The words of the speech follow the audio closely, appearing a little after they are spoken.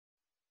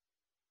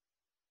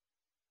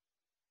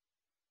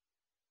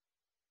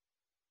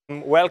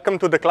Welcome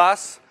to the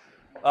class.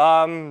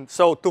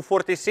 So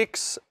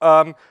 246.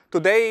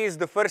 Today is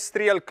the first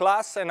real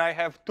class, and I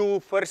have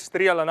two first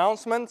real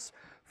announcements.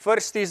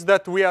 First is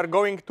that we are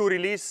going to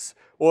release,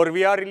 or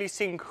we are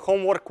releasing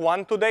homework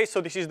 1 today.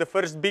 So this is the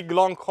first big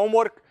long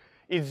homework.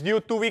 It's due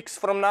 2 weeks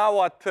from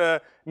now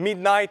at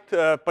midnight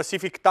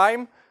Pacific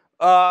time.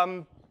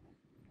 And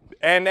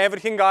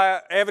everything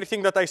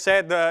that I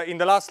said in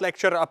the last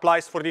lecture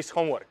applies for this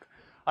homework.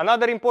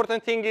 Another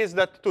important thing is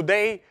that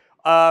today,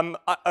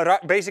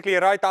 basically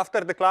right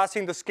after the class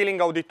in the Skilling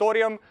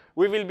Auditorium,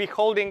 we will be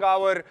holding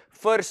our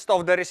first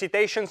of the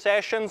recitation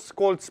sessions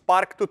called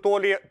Spark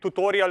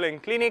Tutorial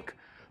and Clinic.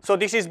 So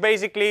this is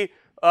basically,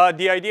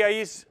 the idea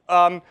is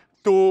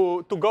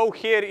to go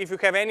here if you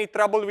have any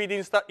trouble with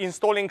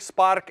installing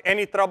Spark,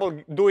 any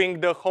trouble doing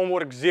the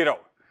homework 0.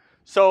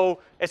 So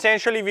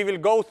essentially, we will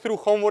go through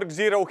homework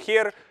 0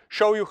 here,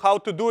 show you how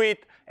to do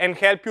it, and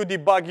help you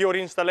debug your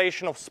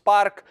installation of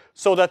Spark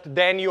so that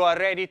then you are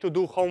ready to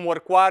do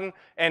homework 1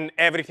 and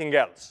everything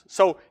else.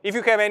 So if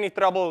you have any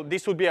trouble,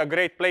 this would be a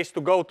great place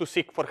to go to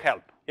seek for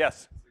help.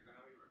 Yes?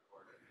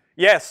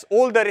 Yes,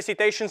 all the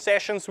recitation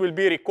sessions will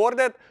be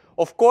recorded.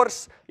 Of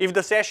course, if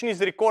the session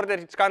is recorded,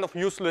 it's kind of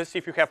useless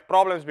if you have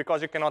problems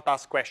because you cannot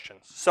ask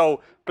questions.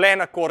 So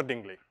plan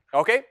accordingly,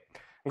 okay?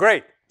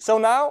 Great. So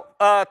now,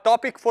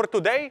 topic for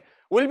today,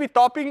 we'll be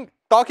talking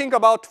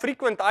about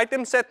frequent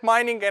item set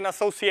mining and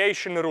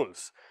association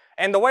rules.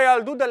 And the way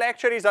I'll do the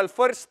lecture is I'll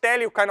first tell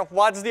you kind of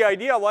what's the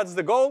idea, what's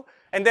the goal,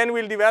 and then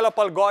we'll develop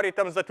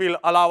algorithms that will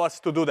allow us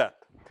to do that.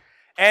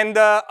 And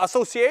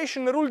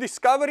association rule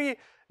discovery,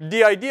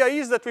 the idea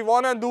is that we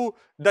want to do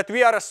that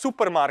we are a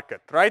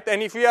supermarket, right?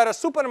 And if we are a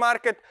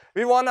supermarket,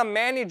 we want to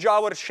manage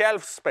our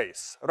shelf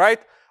space,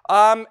 right?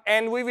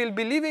 And we will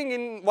be living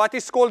in what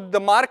is called the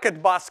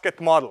market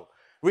basket model,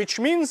 which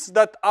means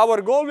that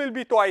our goal will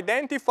be to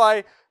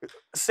identify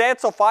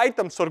sets of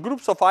items or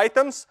groups of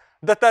items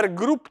that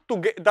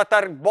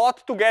are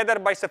bought together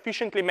by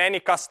sufficiently many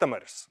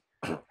customers,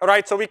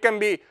 right? So we can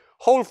be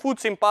Whole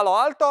Foods in Palo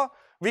Alto,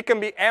 we can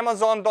be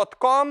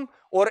Amazon.com,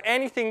 or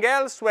anything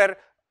else where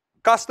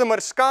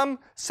customers come,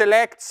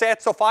 select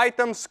sets of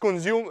items,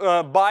 consume,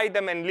 buy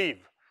them, and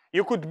leave.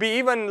 You could be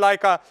even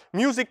like a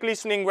music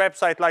listening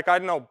website, like, I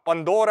don't know,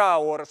 Pandora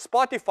or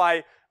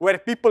Spotify, where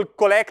people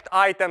collect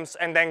items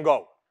and then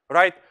go,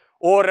 right?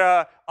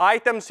 Or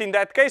items in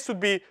that case would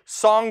be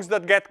songs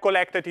that get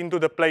collected into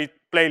the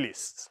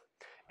playlists.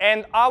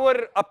 And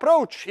our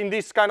approach in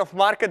this kind of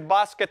market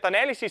basket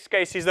analysis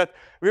case is that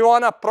we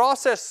want to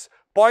process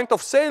point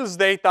of sales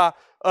data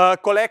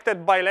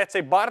collected by, let's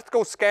say,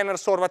 barcode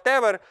scanners or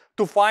whatever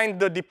to find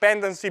the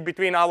dependency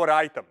between our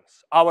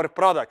items, our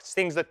products,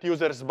 things that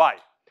users buy.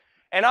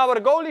 And our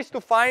goal is to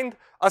find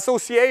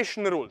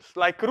association rules,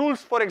 like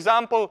rules, for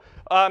example,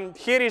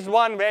 here is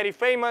one very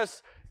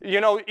famous, you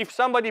know, if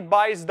somebody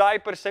buys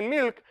diapers and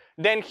milk,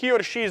 then he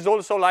or she is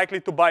also likely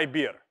to buy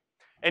beer.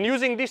 And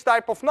using this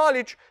type of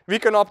knowledge, we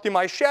can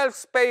optimize shelf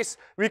space,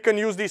 we can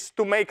use this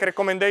to make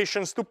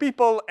recommendations to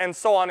people, and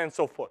so on and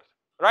so forth,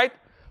 right?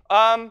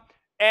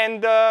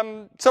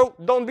 So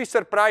don't be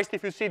surprised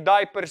if you see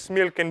diapers,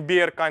 milk, and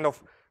beer kind of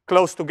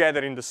close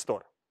together in the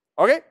store,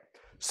 okay?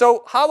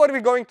 So how are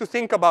we going to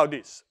think about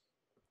this?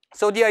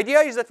 So the idea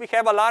is that we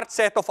have a large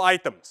set of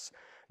items.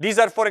 These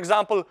are, for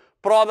example,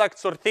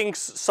 products or things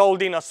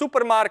sold in a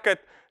supermarket.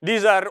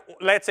 These are,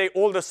 let's say,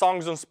 all the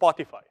songs on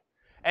Spotify.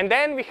 And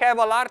then we have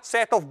a large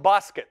set of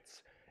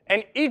baskets.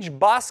 And each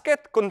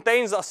basket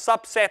contains a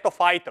subset of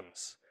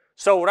items.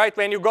 So, right,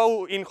 when you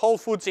go in Whole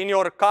Foods in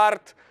your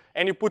cart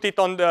and you put it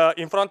on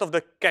in front of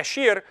the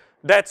cashier,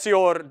 that's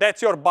your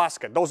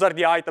basket. Those are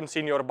the items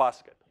in your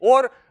basket.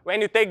 Or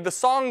when you take the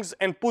songs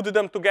and put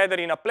them together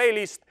in a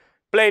playlist,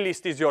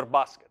 playlist is your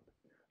basket,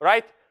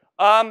 right?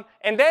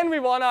 And then we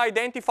want to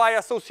identify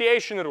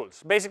association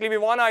rules. Basically, we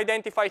want to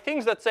identify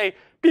things that say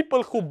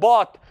people who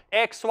bought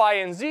X, Y,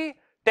 and Z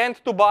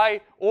tend to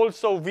buy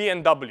also V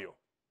and W,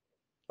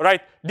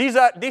 right?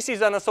 This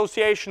is an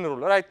association rule,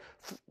 right?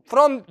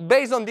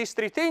 Based on these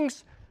three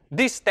things,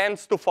 this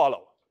tends to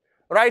follow,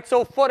 right?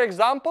 So for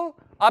example,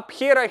 up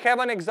here I have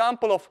an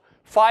example of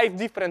 5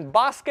 different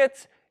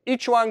baskets,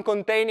 each one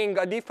containing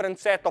a different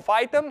set of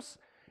items.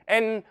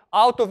 And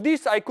out of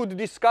this, I could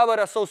discover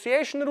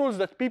association rules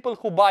that people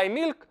who buy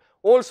milk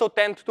also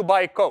tend to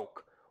buy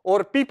Coke.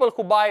 Or people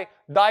who buy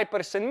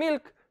diapers and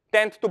milk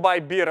tend to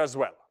buy beer as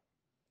well.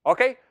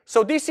 Okay?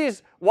 So this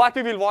is what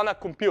we will want to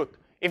compute.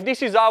 If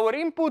this is our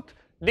input,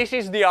 this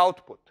is the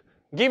output.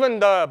 Given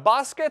the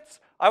baskets,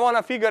 I want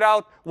to figure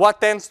out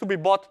what tends to be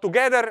bought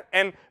together.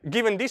 And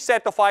given this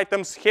set of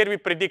items, here we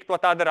predict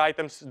what other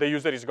items the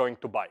user is going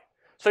to buy.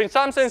 So in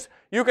some sense,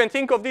 you can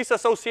think of these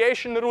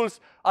association rules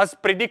as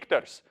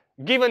predictors.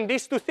 Given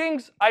these two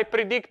things, I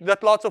predict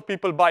that lots of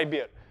people buy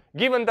beer.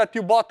 Given that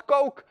you bought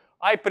Coke,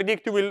 I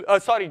predict you will,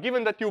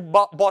 given that you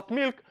bought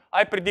milk,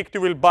 I predict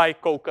you will buy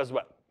Coke as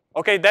well.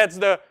 Okay,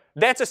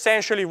 that's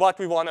essentially what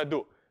we want to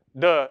do.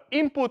 The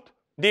input,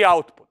 the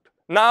output.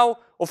 Now,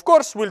 of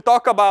course, we'll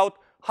talk about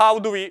how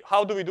do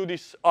we do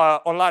this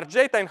on large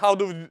data and how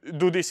do we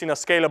do this in a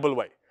scalable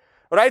way,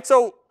 right?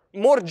 So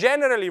more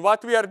generally,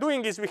 what we are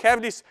doing is we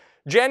have this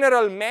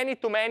general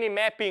many-to-many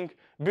mapping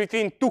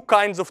between two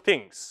kinds of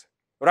things,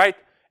 right?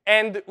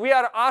 And we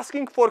are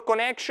asking for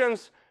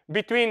connections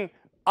between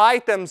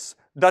items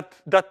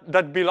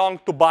that belong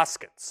to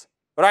baskets,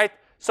 right?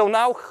 So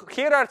now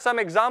here are some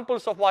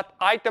examples of what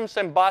items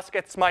and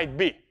baskets might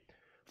be.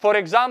 For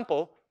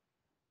example,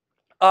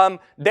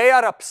 they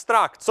are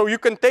abstract. So you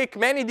can take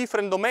many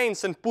different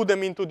domains and put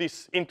them into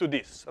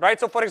this, right?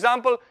 So for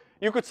example,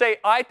 you could say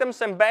items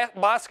and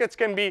baskets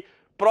can be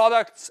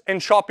products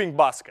and shopping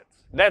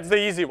baskets. That's the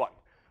easy one.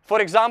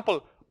 For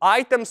example,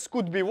 items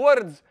could be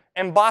words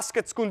and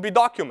baskets could be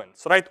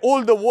documents, right?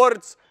 All the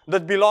words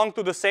that belong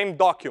to the same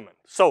document.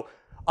 So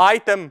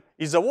item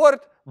is a word,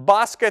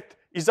 basket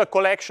is a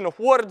collection of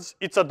words,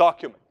 it's a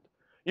document.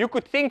 You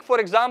could think, for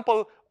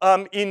example,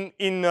 in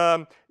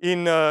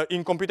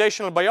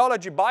computational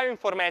biology,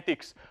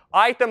 bioinformatics,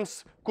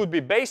 items could be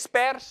base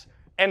pairs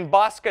and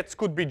baskets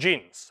could be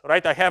genes,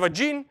 right? I have a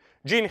gene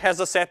has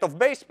a set of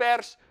base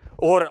pairs,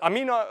 or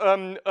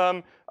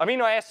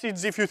amino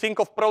acids if you think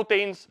of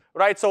proteins,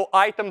 right? So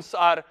items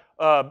are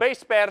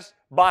base pairs,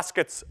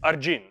 baskets are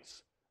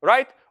genes,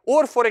 right?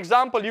 Or for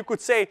example, you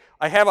could say,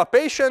 I have a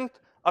patient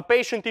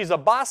is a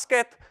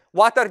basket.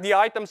 What are the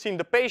items in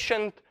the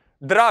patient?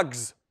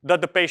 Drugs that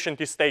the patient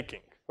is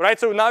taking, right?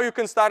 So now you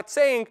can start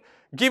saying,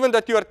 given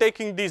that you are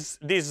taking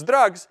these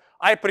drugs,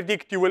 I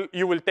predict you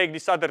will take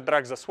these other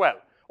drugs as well.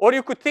 Or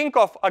you could think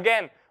of,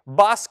 again,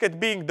 basket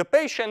being the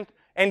patient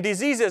and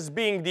diseases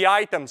being the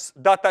items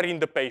that are in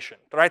the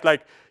patient, right?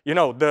 Like, you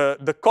know,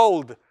 the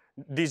cold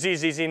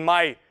disease is in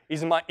my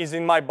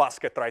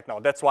basket right now.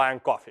 That's why I'm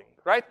coughing,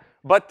 right?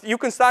 But you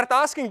can start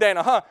asking then,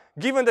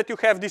 given that you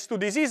have these two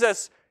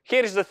diseases,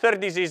 here is the third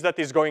disease that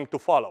is going to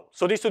follow.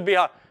 So this would be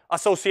an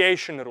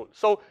association rule.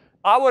 So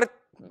our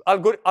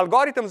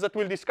algorithms that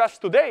we'll discuss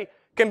today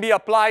can be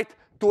applied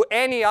to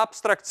any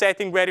abstract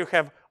setting where you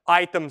have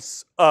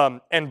items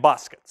and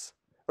baskets,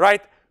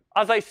 right?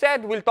 As I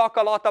said, we'll talk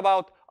a lot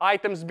about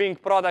items being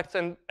products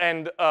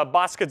and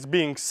baskets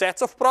being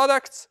sets of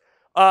products.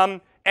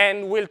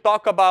 And we'll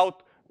talk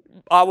about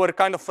our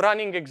kind of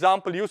running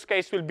example use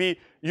case will be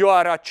you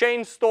are a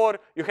chain store,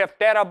 you have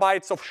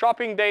terabytes of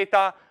shopping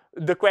data.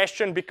 The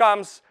question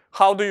becomes,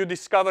 how do you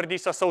discover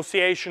these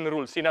association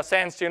rules? In a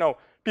sense, you know,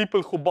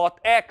 people who bought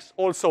X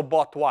also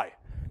bought Y.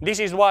 This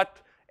is what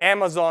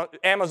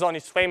Amazon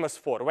is famous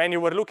for. When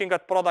you were looking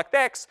at product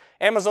X,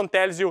 Amazon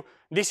tells you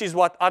this is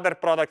what other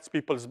products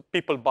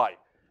people buy.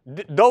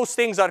 Those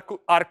things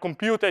are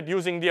computed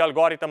using the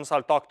algorithms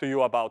I'll talk to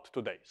you about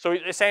today. So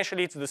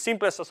essentially, it's the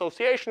simplest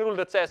association rule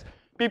that says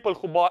people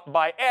who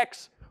buy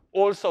X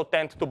also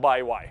tend to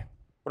buy Y,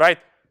 right?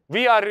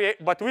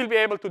 But we'll be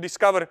able to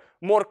discover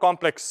more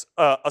complex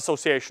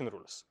association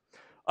rules.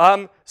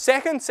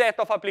 Second set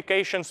of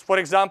applications, for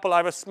example,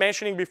 I was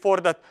mentioning before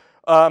that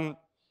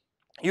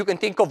you can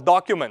think of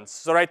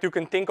documents, right? You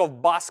can think of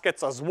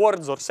baskets as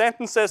words or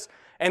sentences,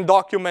 and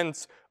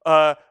documents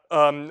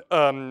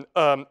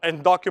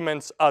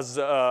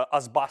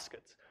as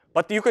baskets.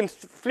 But you can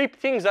flip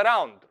things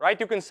around, right?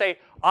 You can say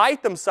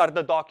items are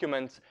the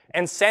documents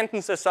and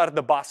sentences are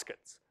the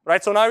baskets,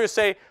 right? So now you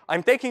say,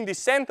 I'm taking this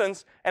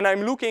sentence and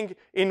I'm looking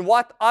in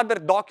what other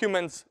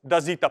documents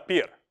does it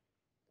appear,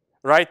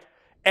 right?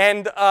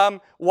 And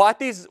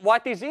what is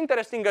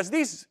interesting is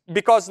this,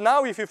 because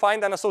now if you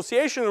find an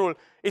association rule,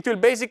 it will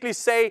basically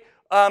say,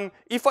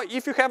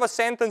 if you have a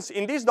sentence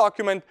in this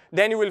document,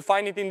 then you will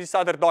find it in these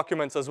other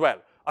documents as well,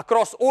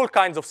 across all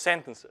kinds of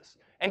sentences.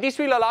 And this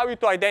will allow you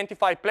to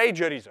identify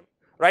plagiarism,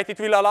 right? It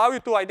will allow you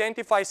to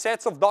identify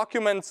sets of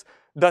documents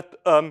that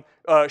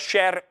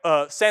share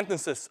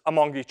sentences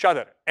among each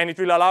other. And it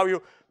will allow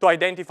you to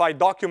identify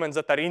documents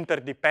that are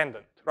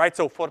interdependent, right?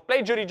 So for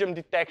plagiarism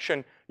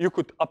detection, you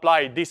could apply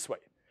it this way.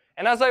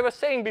 And as I was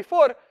saying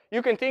before,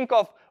 you can think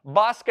of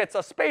baskets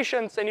as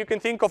patients, and you can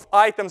think of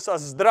items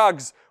as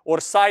drugs or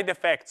side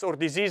effects or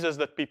diseases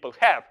that people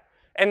have.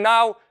 And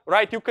now,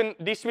 right,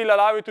 this will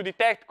allow you to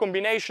detect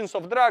combinations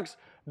of drugs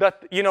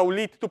that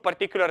lead to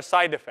particular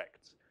side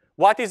effects.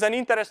 What is an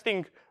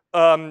interesting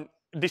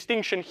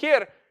distinction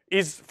here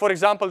is, for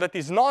example, that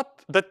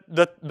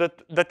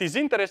is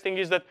interesting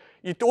is that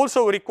it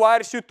also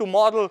requires you to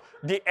model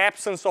the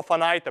absence of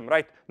an item,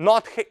 right?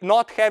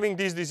 Not having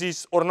this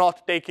disease or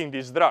not taking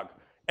this drug.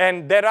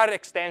 And there are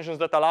extensions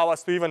that allow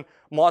us to even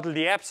model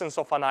the absence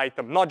of an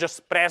item, not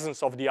just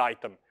presence of the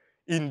item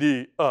in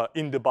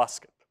the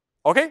basket.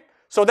 Okay?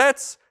 So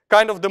that's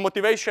kind of the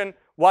motivation.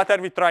 What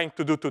are we trying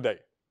to do today?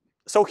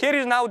 So here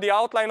is now the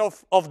outline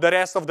of the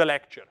rest of the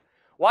lecture.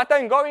 What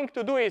I'm going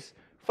to do is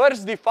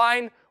first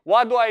define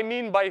what do I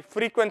mean by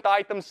frequent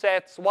item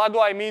sets, what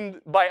do I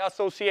mean by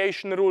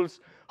association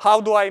rules,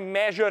 how do I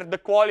measure the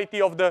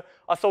quality of the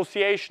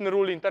association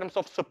rule in terms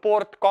of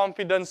support,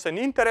 confidence, and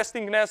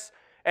interestingness.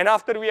 And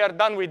after we are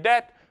done with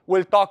that,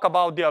 we'll talk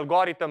about the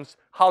algorithms,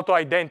 how to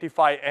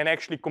identify and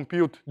actually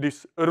compute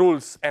these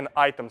rules and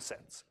item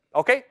sets.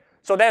 Okay?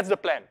 So that's the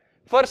plan.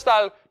 First,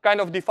 I'll kind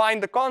of define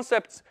the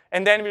concepts,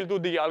 and then we'll do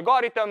the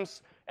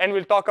algorithms, and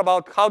we'll talk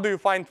about how do you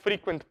find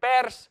frequent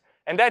pairs,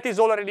 and that is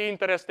already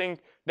interesting.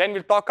 Then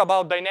we'll talk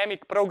about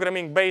dynamic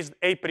programming-based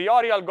a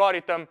priori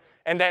algorithm,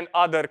 and then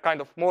other kind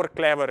of more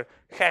clever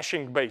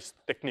hashing-based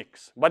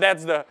techniques. But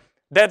that's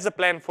the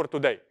plan for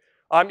today.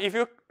 If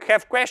you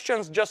have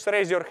questions, just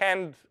raise your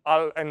hand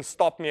and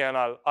stop me, and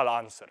I'll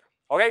answer.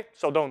 Okay?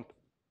 So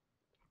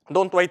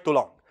don't wait too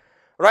long,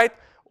 right?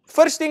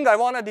 First thing I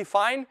want to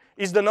define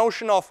is the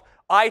notion of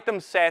item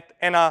set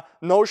and a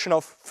notion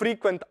of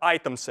frequent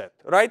item set,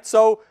 right?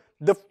 So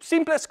the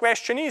simplest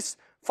question is,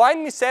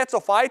 find me sets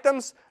of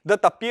items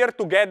that appear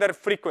together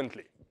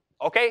frequently,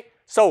 okay?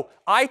 So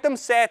item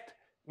set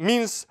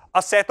means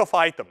a set of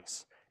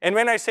items. And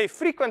when I say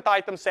frequent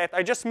item set,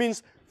 I just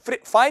means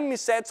find me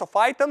sets of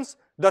items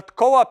that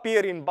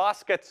co-appear in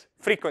baskets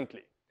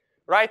frequently,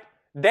 right?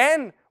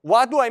 Then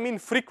what do I mean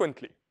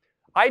frequently?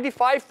 I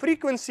define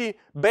frequency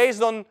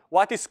based on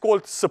what is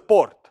called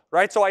support,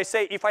 right? So I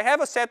say if I have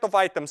a set of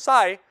items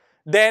I,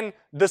 then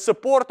the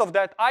support of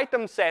that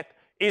item set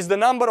is the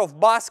number of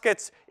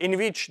baskets in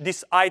which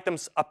these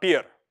items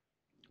appear,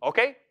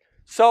 okay?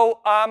 So,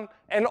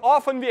 and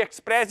often we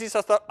express this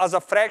as a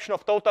fraction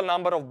of total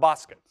number of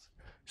baskets.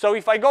 So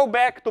if I go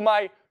back to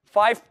my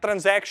 5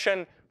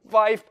 transaction,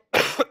 5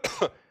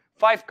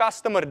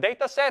 customer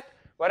data set,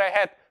 where I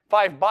had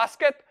 5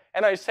 baskets,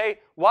 and I say,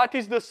 what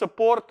is the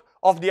support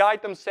of the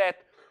item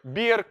set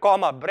beer,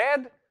 comma,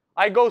 bread?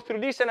 I go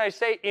through this and I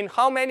say, in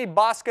how many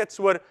baskets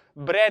were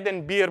bread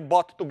and beer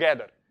bought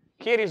together?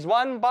 Here is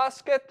 1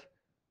 basket.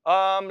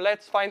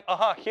 Let's find,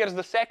 here's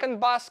the second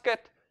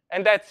basket,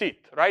 and that's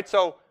it, right?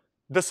 So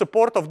the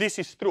support of this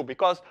is 2,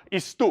 because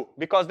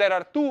there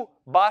are 2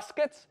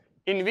 baskets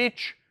in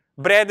which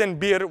bread and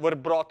beer were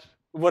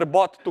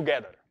bought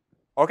together,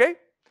 okay?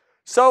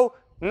 So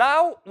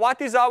now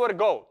what is our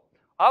goal?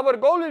 Our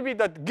goal will be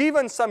that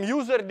given some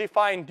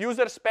user-defined,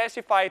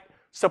 user-specified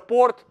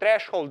support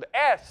threshold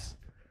S,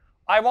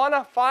 I want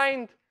to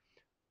find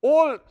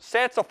all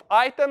sets of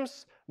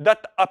items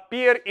that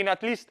appear in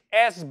at least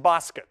S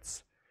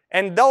baskets.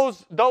 And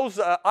those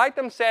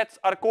item sets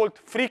are called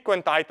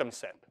frequent item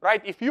set,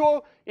 right? If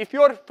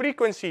your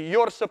frequency,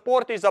 your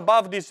support is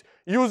above this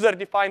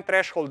user-defined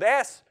threshold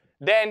S,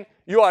 then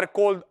you are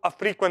called a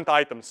frequent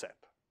item set,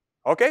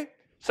 okay?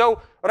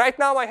 So right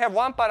now I have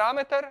 1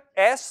 parameter,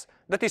 S,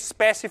 that is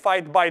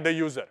specified by the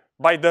user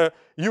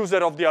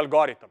of the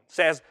algorithm.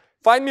 Says,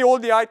 find me all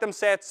the item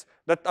sets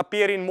that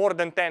appear in more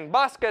than 10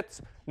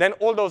 baskets, then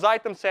all those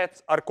item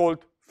sets are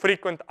called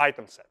frequent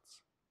item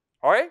sets,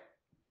 all right?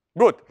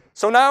 Good.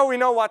 So now we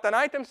know what an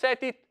item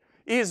set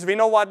is, we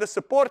know what the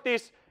support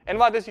is, and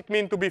what does it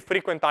mean to be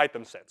frequent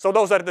item set. So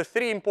those are the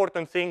 3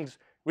 important things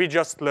we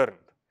just learned.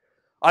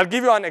 I'll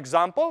give you an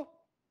example.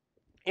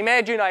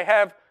 Imagine I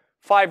have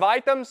 5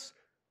 items,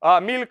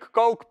 milk,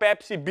 Coke,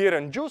 Pepsi, beer,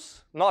 and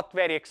juice. Not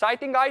very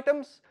exciting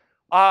items.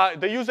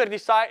 The user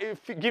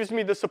gives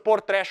me the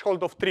support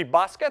threshold of 3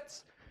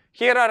 baskets.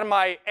 Here are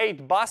my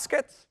 8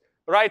 baskets,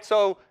 right?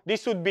 So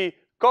this would be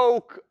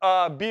Coke,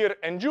 beer,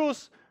 and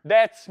juice.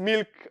 That's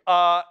milk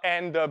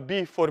and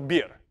B for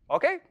beer,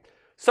 okay?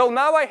 So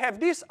now I have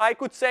this. I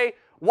could say,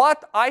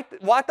 what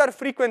are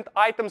frequent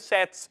item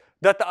sets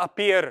that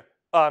appear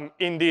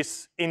in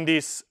this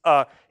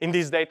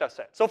data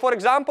set? So for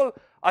example,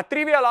 a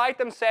trivial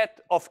item set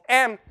of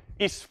M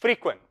is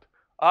frequent.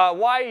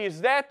 Why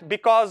is that?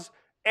 Because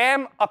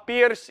M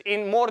appears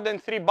in more than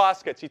 3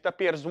 baskets. It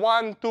appears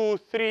 1, 2,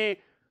 3,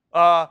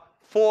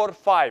 4,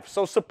 5.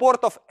 So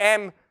support of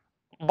M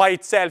by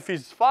itself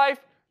is 5.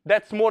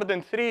 That's more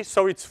than 3,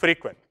 so it's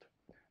frequent.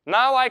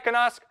 Now I can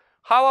ask,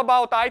 how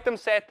about item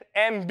set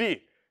MB?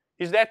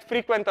 Is that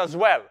frequent as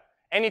well?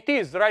 And it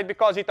is, right?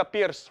 Because it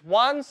appears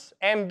once,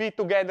 MB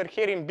together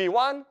here in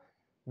B1,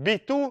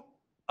 B2,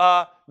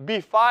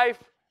 B5,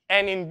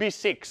 and in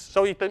B6.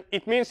 So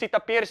it means it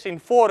appears in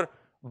 4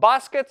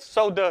 baskets.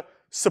 So the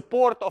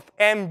support of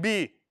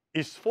MB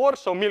is 4.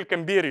 So milk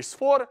and beer is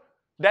 4.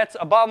 That's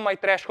above my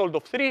threshold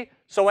of 3.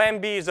 So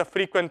MB is a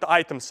frequent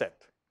item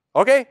set.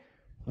 Okay?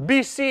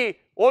 BC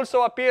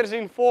also appears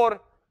in 4.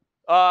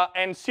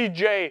 And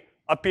CJ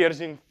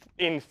appears in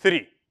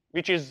 3,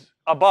 which is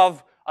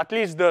above at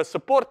least the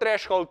support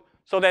threshold.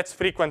 So that's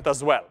frequent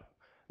as well.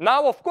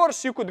 Now, of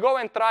course, you could go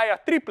and try a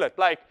triplet.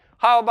 Like,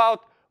 how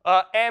about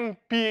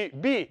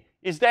MPB?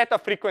 Is that a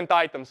frequent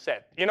item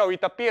set? You know, it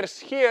appears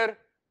here,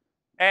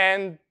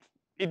 and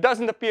it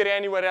doesn't appear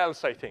anywhere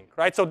else, I think,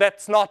 right? So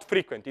that's not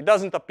frequent. It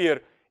doesn't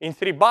appear in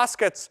 3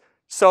 baskets,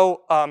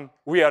 so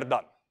we are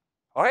done,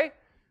 okay?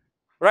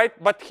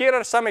 Right? But here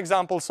are some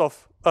examples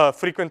of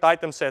frequent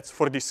item sets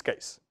for this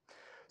case.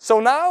 So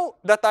now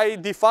that I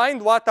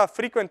defined what a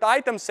frequent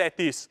item set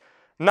is,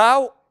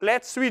 now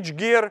let's switch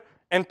gear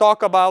and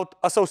talk about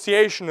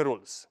association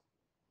rules.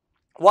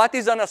 What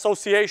is an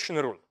association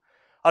rule?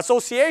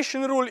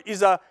 Association rule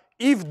is a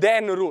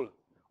if-then rule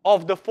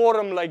of the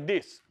form like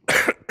this,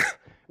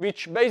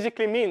 which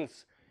basically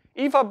means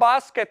if a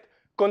basket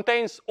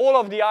contains all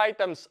of the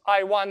items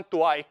I1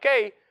 to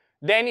Ik,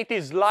 then it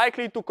is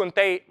likely to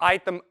contain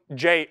item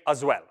J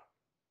as well.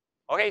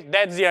 Okay,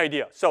 that's the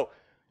idea. So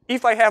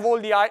if I have all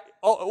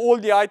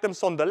the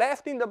items on the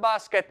left in the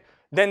basket,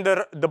 then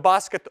the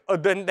basket,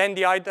 then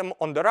the item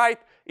on the right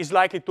is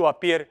likely to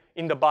appear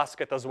in the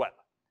basket as well,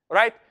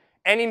 right?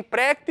 And in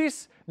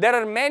practice, there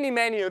are many,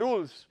 many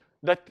rules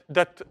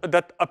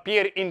that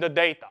appear in the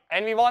data.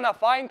 And we want to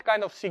find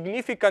kind of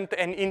significant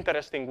and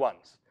interesting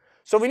ones.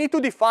 So we need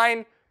to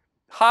define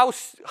how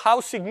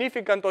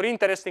significant or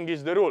interesting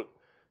is the rule.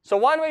 So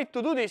one way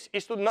to do this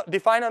is to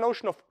define a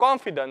notion of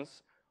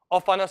confidence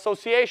of an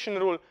association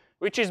rule,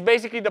 which is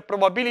basically the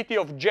probability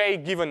of j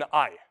given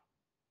I.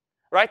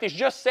 Right? It's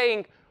just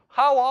saying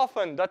how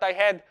often that I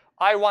had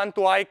I1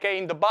 to ik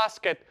in the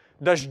basket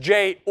does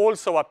j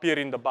also appear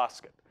in the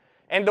basket.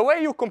 And the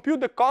way you compute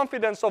the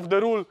confidence of the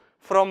rule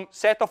from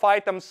set of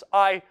items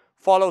I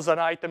follows an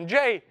item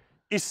j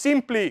is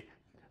simply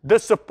the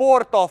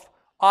support of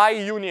I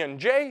union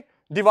j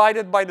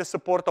divided by the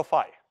support of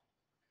I.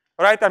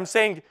 Right? I'm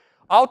saying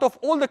out of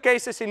all the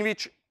cases in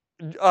which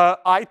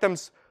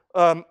items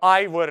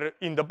I were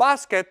in the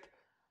basket,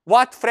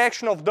 what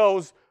fraction of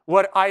those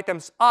were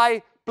items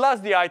I plus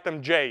the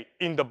item j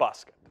in the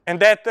basket? And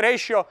that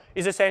ratio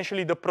is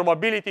essentially the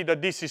probability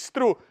that this is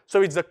true.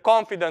 So it's the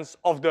confidence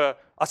of the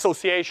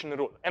association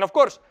rule. And of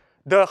course,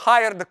 the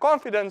higher the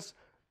confidence,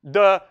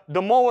 the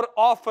more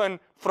often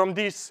from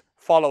this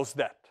follows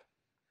that.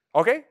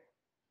 OK?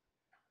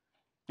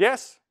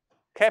 Yes?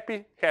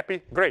 Happy?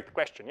 Happy? Great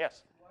question.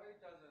 Yes?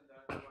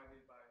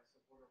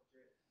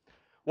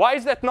 Why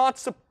is that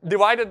not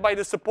divided by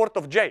the support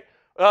of j?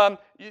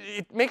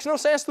 It makes no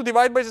sense to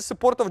divide by the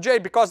support of j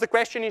because the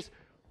question is,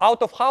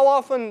 out of how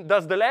often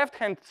does the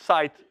left-hand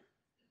side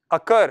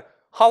occur,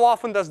 how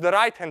often does the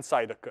right-hand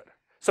side occur?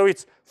 So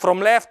it's from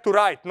left to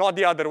right, not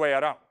the other way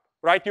around.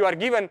 Right? You are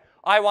given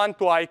I1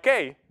 to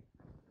ik,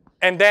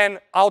 and then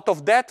out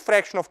of that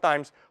fraction of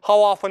times, how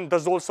often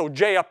does also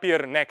j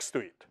appear next to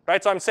it?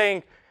 Right? So I'm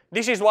saying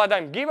this is what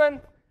I'm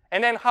given,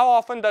 and then how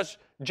often does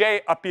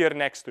j appear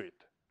next to it?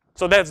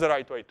 So that's the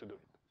right way to do it.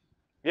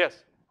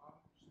 Yes?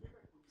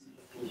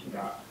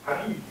 How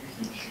do you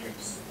usually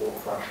choose support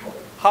threshold?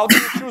 How do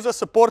you choose a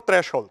support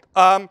threshold?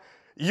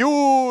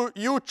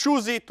 You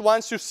choose it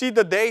once you see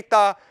the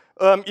data.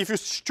 If you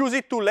choose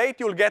it too late,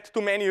 you'll get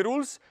too many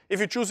rules. If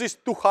you choose it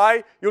too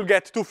high, you'll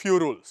get too few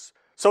rules.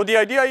 So the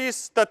idea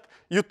is that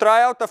you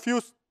try out a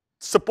few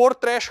support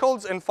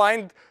thresholds and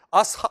find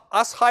as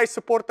high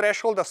support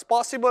threshold as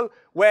possible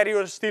where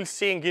you're still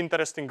seeing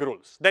interesting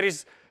rules.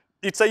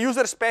 It's a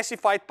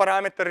user-specified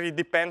parameter. It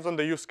depends on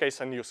the use case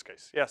and use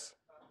case. Yes?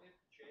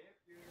 If j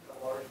appears in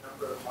a large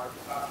number of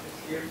market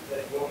options here,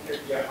 then won't there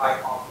be a high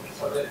confidence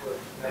of it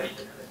with many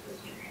different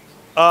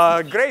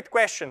distributions? Great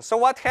question. So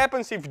what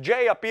happens if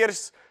j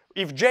appears,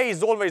 if j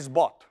is always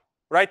bought?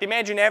 Right?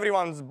 Imagine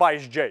everyone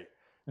buys j.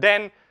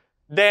 Then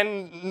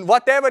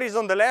whatever is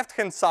on the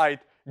left-hand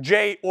side,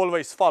 j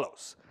always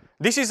follows.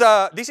 This is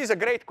a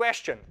great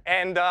question.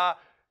 And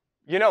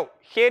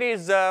here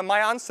is my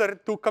answer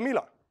to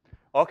Camila.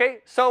 Okay,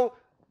 so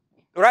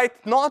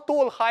not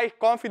all high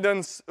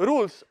confidence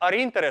rules are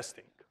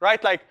interesting,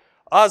 right? Like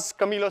as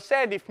Camilo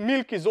said, if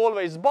milk is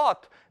always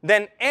bought,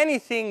 then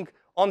anything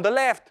on the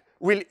left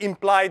will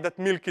imply that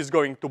milk is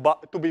going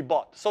to be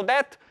bought. So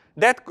that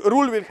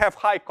rule will have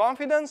high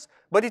confidence,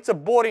 but it's a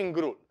boring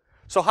rule.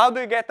 So how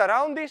do you get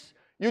around this?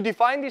 You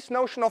define this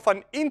notion of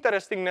an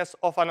interestingness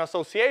of an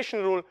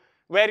association rule,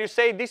 where you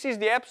say this is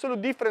the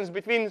absolute difference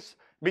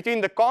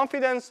between the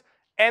confidence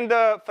and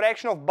the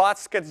fraction of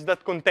baskets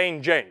that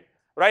contain j,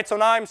 right? So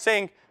now I'm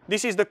saying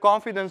this is the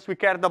confidence we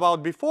cared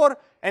about before,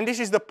 and this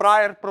is the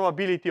prior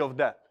probability of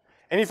that.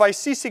 And if I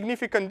see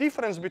significant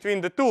difference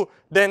between the two,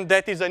 then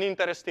that is an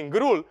interesting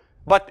rule.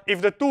 But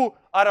if the two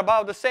are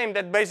about the same,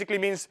 that basically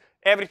means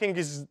everything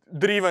is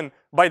driven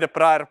by the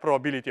prior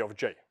probability of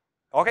j.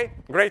 OK,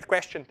 great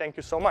question. Thank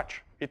you so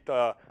much. It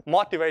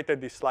motivated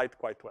this slide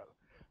quite well.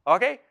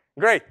 OK,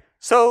 great.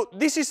 So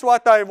this is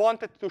what I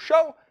wanted to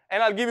show.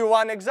 And I'll give you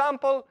one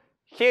example.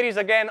 Here is,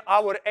 again,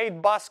 our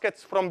 8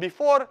 baskets from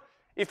before.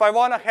 If I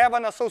want to have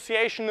an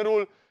association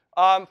rule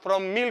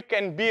from milk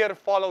and beer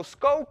follows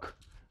Coke,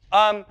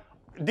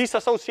 this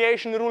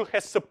association rule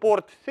has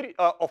support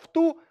of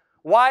 2.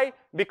 Why?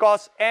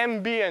 Because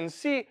M, B, and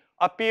C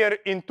appear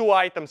in 2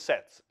 item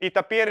sets. It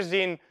appears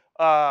in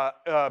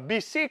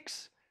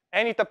B6,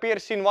 and it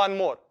appears in one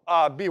more,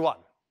 B1.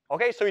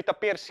 OK, so it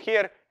appears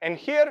here and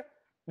here.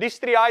 These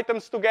 3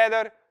 items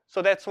together,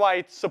 so that's why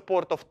it's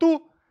support of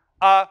 2.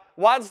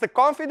 What's the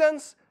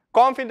confidence?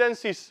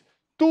 Confidence is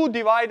 2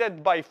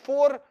 divided by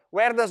 4.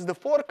 Where does the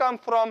 4 come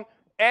from?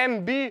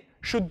 MB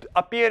should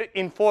appear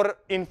in 4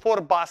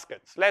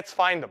 baskets. Let's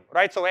find them,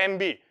 right? So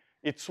MB,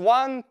 it's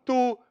 1,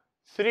 2,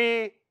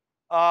 3,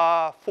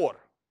 4.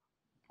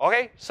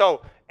 OK,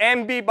 so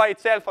MB by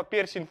itself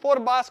appears in 4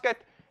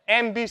 baskets.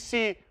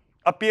 MBC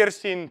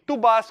appears in 2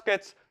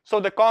 baskets. So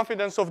the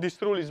confidence of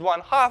this rule is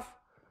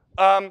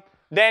 1/2.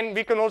 Then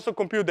we can also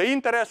compute the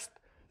interest.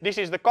 This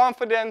is the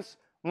confidence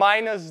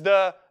minus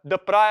the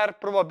prior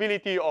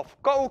probability of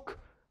Coke.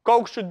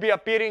 Coke should be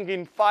appearing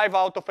in 5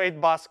 out of 8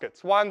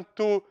 baskets. 1,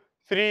 2,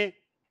 3,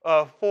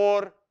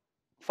 4,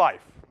 5.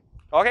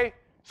 OK?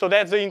 So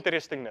that's the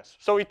interestingness.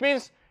 So it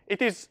means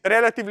it is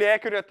relatively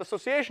accurate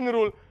association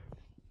rule,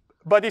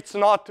 but it's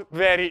not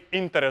very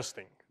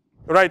interesting,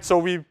 right? So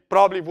we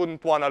probably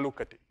wouldn't want to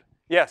look at it.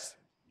 Yes?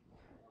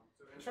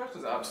 So interest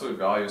is absolute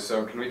value.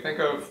 So can we think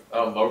of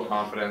low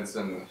confidence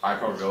and high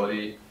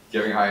probability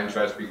giving high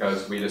interest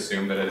because we'd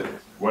assume that it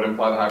would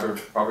imply the high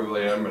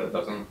probability item, but it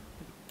doesn't?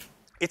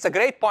 It's a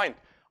great point.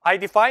 I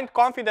defined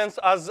confidence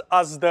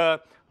as the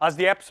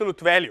absolute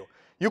value.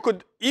 You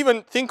could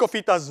even think of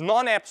it as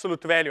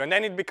non-absolute value, and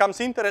then it becomes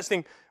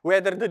interesting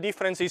whether the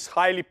difference is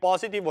highly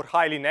positive or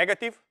highly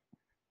negative,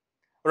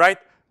 right?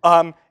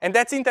 And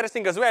that's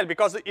interesting as well,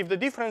 because if the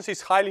difference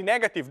is highly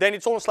negative, then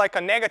it's almost like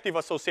a negative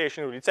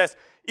association rule. It says,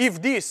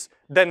 if this,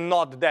 then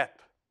not that,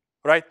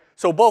 right?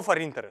 So both are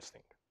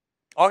interesting.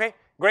 Okay,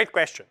 great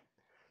question.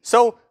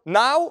 So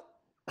now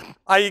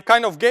I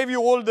kind of gave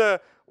you all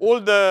the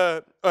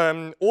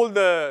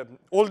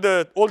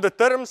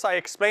terms. I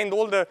explained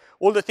all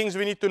the things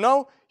we need to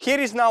know. Here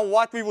is now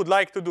what we would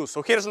like to do.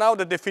 So here's now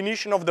the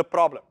definition of the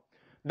problem.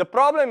 The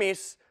problem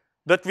is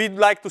that we'd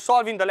like to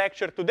solve in the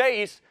lecture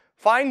today is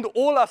find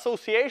all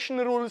association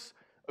rules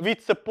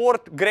with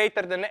support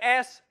greater than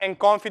S and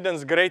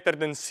confidence greater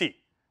than C,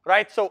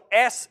 right? So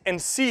S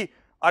and C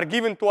are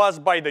given to us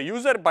by the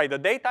user, by the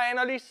data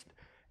analyst,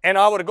 and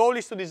our goal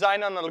is to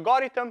design an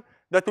algorithm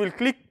that will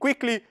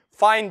quickly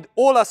find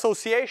all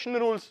association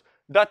rules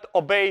that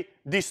obey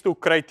these two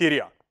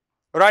criteria,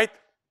 right?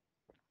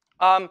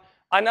 And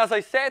as I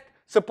said,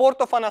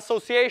 support of an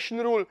association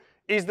rule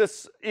is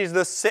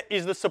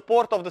the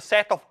support of the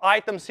set of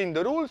items in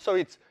the rule. So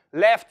it's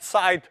left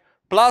side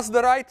plus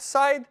the right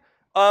side,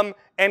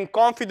 and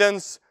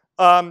confidence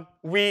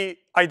we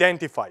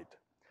identified.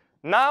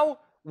 Now,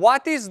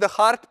 what is the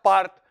hard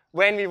part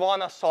when we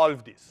want to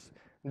solve this?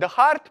 The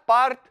hard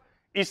part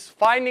is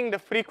finding the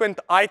frequent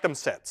item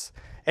sets.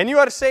 And you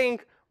are saying,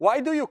 why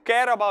do you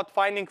care about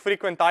finding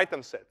frequent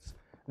item sets?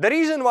 The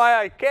reason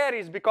why I care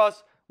is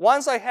because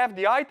once I have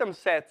the item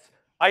sets,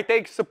 I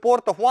take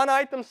support of one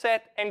item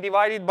set and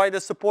divide it by the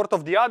support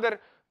of the other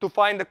to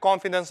find the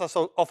confidence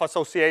of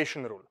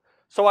association rule.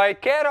 So I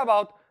care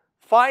about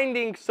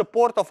finding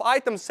support of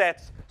item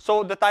sets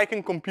so that I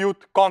can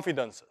compute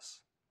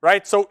confidences,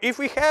 right? So if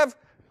we have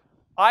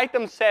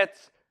item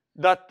sets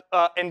that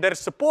and their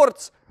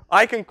supports,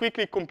 I can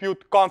quickly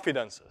compute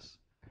confidences.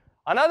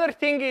 Another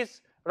thing is,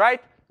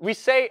 right, we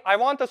say I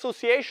want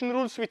association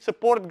rules with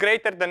support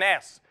greater than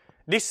S.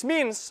 This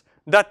means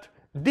that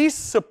this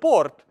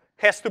support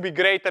has to be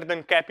greater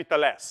than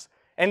capital S.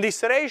 And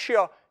this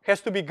ratio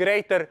has to be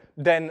greater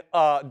than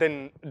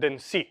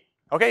C.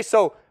 Okay,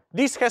 so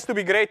this has to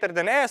be greater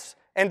than S,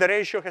 and the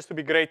ratio has to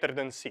be greater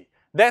than C.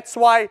 That's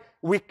why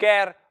we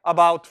care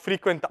about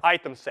frequent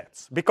item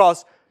sets,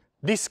 because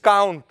this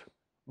count,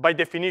 by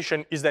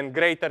definition, is then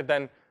greater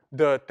than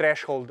the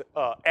threshold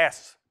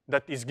S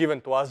that is given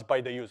to us by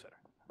the user,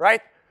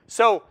 right?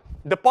 So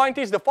the point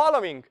is the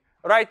following,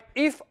 right?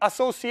 If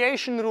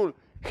association rule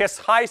has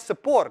high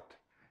support,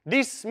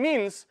 this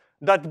means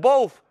that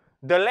both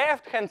the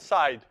left-hand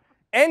side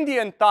and the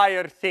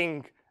entire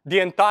thing, the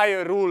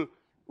entire rule,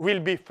 will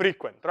be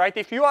frequent, right?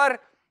 If you are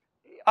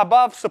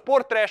above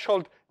support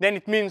threshold, then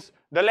it means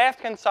the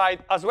left-hand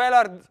side as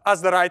well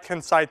as the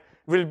right-hand side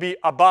will be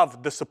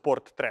above the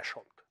support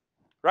threshold,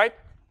 right?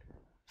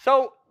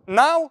 So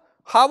now,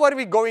 how are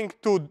we going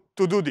to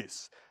do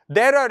this?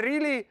 There are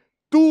really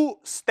two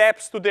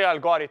steps to the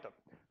algorithm.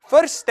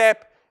 First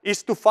step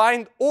is to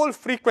find all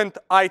frequent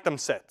item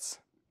sets,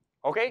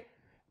 okay?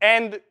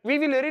 And we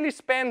will really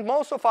spend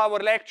most of our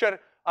lecture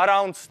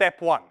around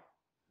step one.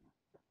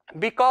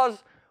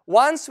 Because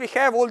once we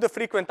have all the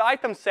frequent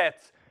item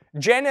sets,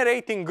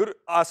 generating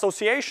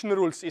association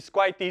rules is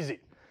quite easy.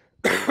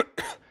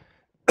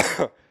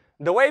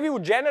 The way we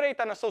would generate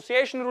an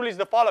association rule is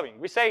the following.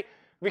 We say,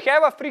 we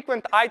have a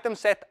frequent item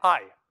set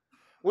I.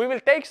 We will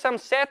take some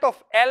set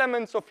of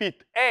elements of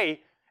it, A,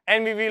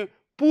 and we will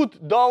put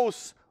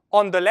those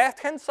on the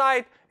left-hand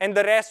side, and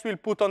the rest we'll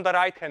put on the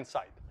right-hand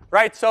side,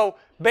 right? So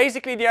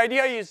basically, the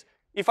idea is,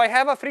 if I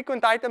have a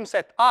frequent item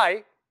set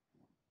I,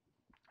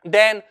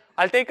 then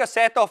I'll take a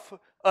set of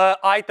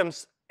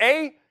items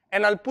A,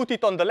 and I'll put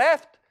it on the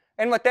left,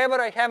 and whatever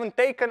I haven't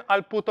taken,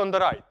 I'll put on the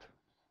right.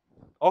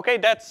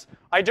 Okay,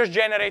 I just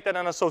generated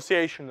an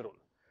association rule,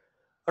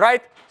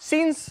 right?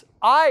 Since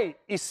I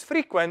is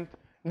frequent,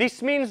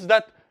 this means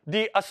that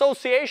the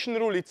association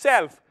rule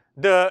itself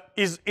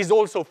is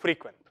also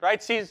frequent,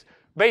 right? Since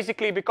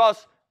basically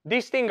because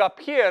this thing up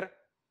here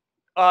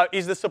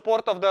is the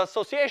support of the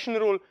association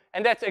rule,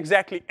 and that's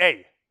exactly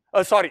A.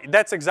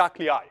 That's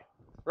exactly I,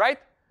 right?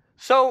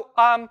 So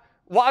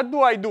what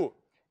do I do?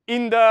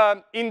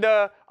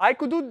 I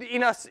could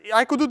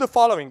do the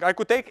following. I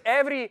could take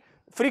every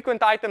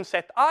frequent item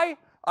set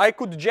I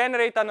could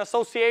generate an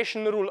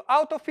association rule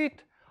out of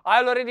it.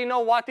 I already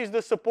know what is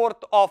the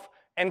support of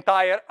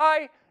entire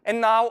I,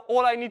 and now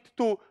all I need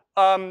to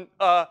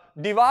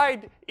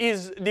divide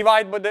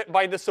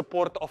by the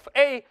support of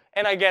A,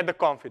 and I get the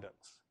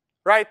confidence,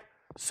 right?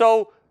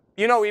 So,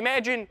 you know,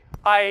 imagine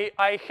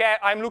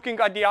I'm looking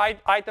at the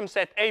item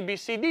set A, B,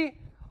 C, D.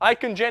 I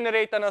can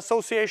generate an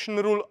association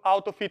rule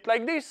out of it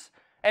like this.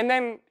 And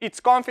then its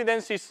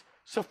confidence is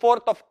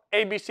support of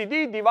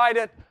ABCD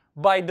divided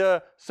by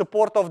the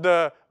support of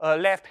the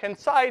left-hand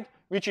side,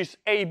 which is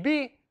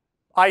AB.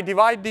 I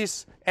divide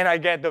this, and I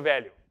get the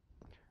value.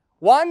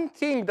 One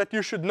thing that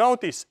you should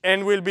notice,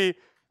 and will be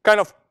kind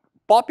of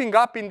popping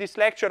up in this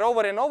lecture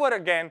over and over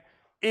again,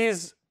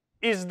 is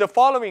the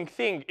following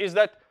thing, is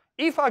that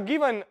if a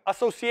given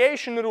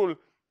association rule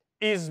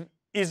is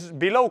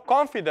below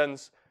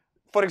confidence,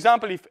 for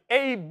example, if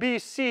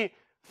ABC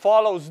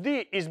follows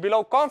D is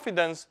below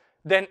confidence,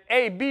 then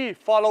AB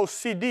follows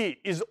CD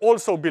is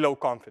also below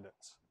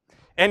confidence.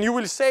 And you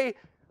will say,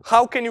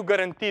 how can you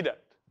guarantee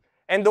that?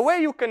 And the way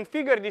you can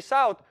figure this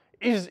out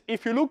is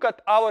if you look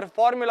at our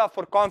formula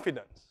for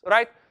confidence,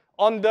 right?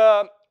 On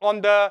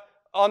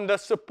the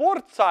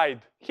support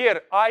side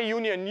here, I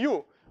union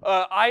U,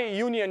 I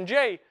union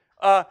J,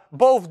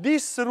 both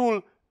this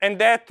rule and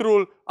that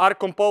rule are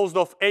composed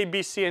of A,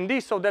 B, C, and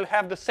D, so they'll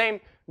have the same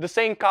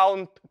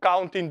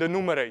count in the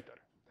numerator.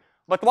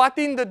 But what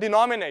in the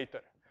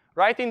denominator?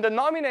 Right? In the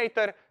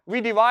denominator,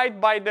 we divide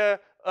by the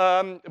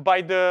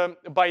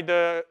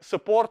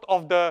support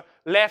of the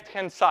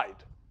left-hand side.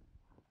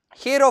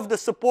 Here of the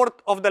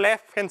support of the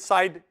left-hand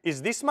side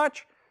is this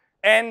much,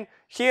 and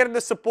here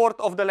the support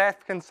of the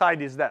left-hand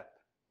side is that,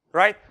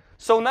 right?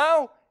 So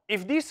now,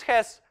 if this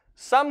has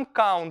some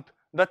count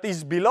that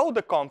is below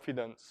the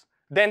confidence,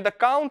 then the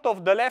count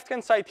of the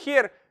left-hand side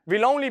here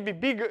will only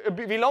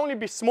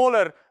be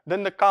smaller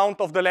than the count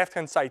of the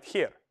left-hand side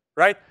here,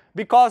 right?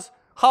 Because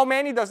how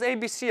many does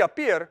ABC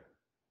appear?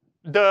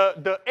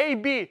 The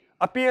AB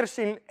appears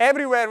in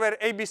everywhere where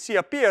ABC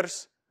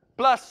appears,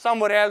 plus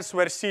somewhere else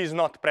where C is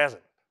not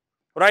present,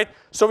 right?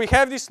 So we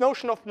have this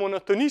notion of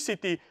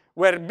monotonicity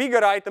where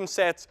bigger item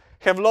sets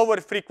have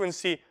lower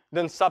frequency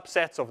than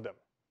subsets of them,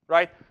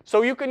 right?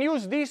 So you can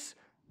use this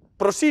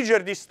procedure,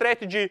 this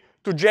strategy,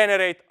 to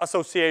generate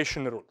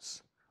association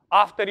rules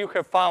after you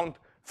have found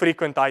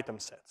frequent item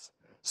sets.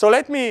 So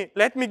let me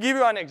give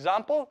you an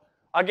example.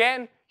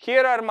 Again,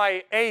 here are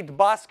my 8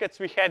 baskets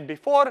we had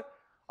before.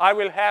 I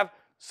will have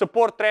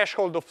support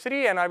threshold of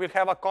 3, and I will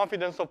have a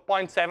confidence of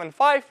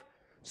 0.75.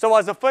 So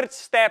as a first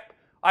step,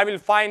 I will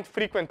find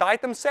frequent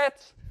item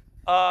sets.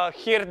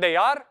 Here they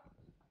are.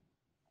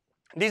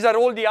 These are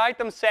all the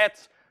item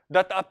sets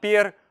that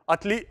appear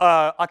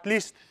at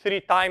least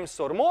 3 times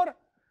or more.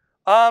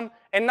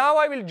 And now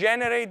I will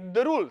generate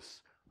the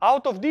rules.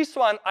 Out of this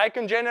one, I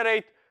can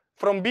generate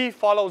from B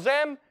follows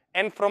M,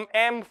 and from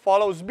M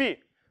follows B.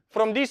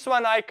 From this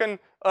one, I can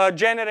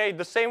generate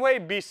the same way,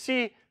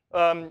 BC,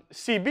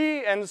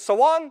 CB, and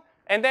so on.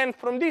 And then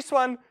from this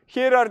one,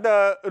 here are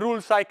the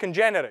rules I can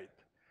generate.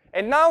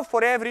 And now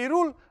for every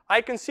rule,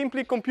 I can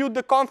simply compute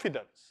the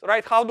confidence,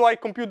 right? How do I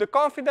compute the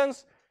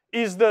confidence?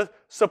 Is the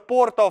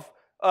support of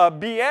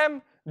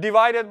BM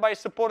divided by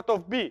support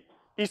of B.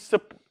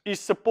 Is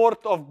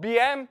support of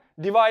BM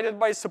divided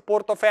by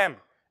support of M,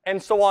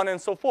 and so on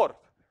and so forth.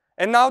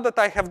 And now that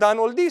I have done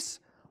all this,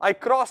 I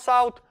cross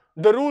out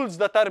the rules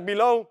that are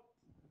below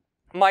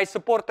my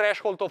support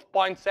threshold of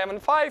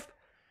 0.75,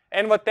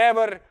 and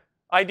whatever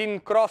I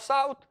didn't cross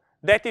out,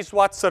 that is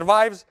what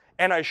survives,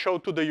 and I show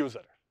to the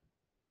user.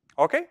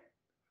 Okay?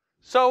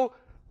 So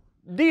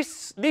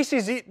this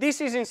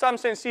is in some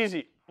sense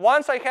easy.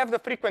 Once I have the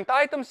frequent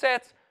item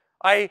sets,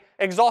 I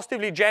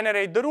exhaustively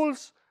generate the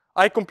rules,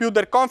 I compute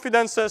their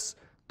confidences,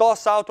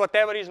 toss out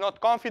whatever is not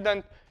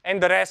confident,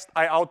 and the rest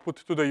I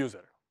output to the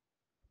user.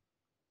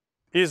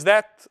 Is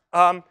that,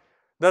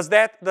 does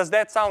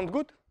that sound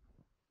good?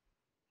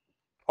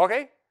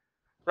 Okay,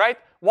 right?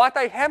 What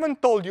I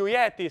haven't told you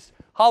yet is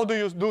how do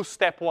you do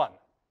step 1.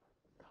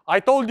 I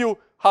told you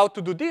how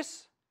to do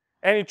this,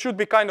 and it should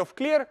be kind of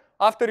clear.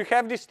 After you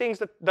have these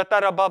things that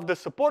are above the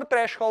support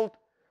threshold,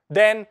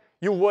 then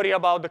you worry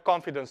about the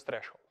confidence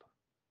threshold.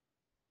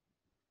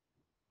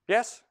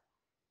 Yes?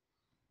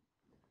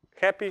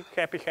 Happy,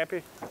 happy,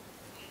 happy?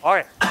 All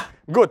right,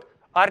 good.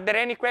 Are there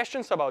any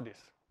questions about this?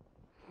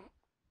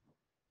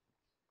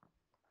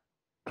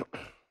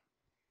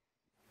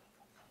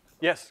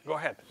 Yes, go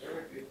ahead.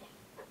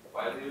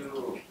 Why do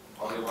you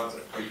only want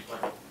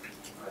frequent?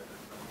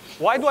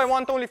 Why do I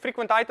want only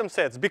frequent item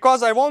sets?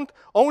 Because I want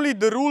only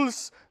the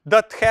rules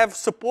that have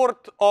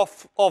support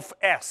of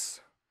S,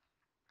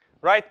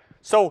 right?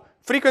 So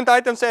frequent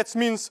item sets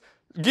means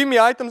give me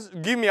item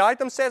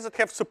sets that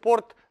have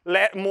support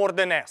more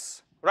than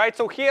S, right?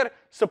 So here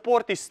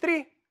support is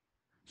 3.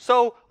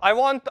 So I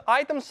want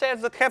item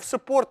sets that have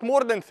support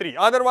more than 3.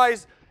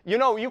 Otherwise, you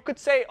know, you could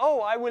say,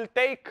 oh, I will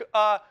take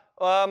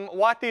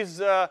what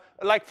is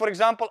like, for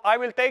example, I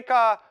will take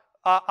a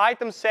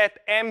item set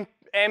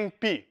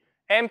MP.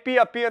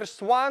 MP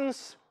appears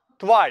once,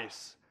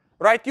 twice,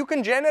 right? You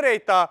can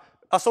generate a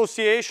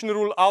association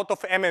rule out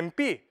of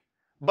MMP,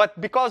 but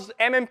because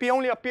MMP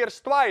only appears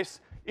twice,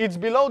 it's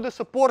below the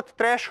support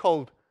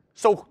threshold.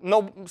 So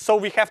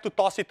we have to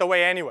toss it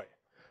away anyway.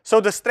 So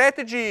the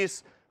strategy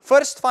is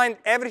first find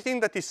everything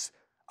that is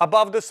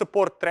above the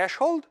support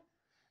threshold,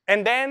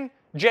 and then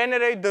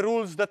generate the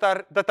rules that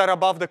are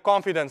above the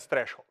confidence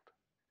threshold.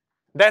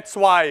 That's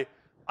why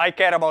I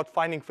care about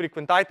finding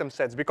frequent item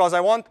sets, because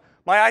I want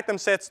my item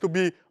sets to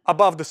be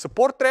above the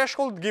support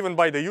threshold given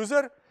by the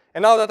user.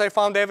 And now that I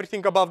found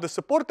everything above the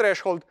support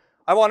threshold,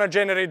 I want to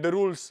generate the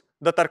rules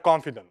that are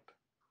confident.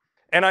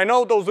 And I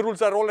know those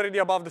rules are already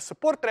above the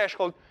support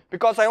threshold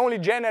because I only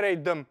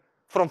generate them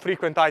from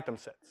frequent item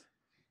sets.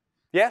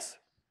 Yes?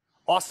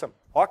 Awesome.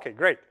 Okay,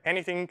 great.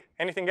 Anything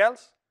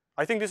else?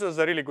 I think this was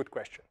a really good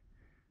question.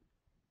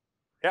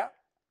 Yeah?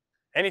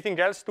 Anything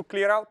else to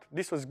clear out?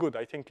 This was good.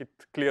 I think it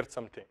cleared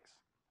some things.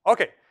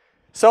 Okay.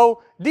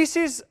 So this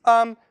is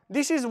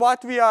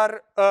what we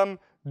are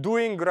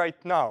doing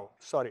right now.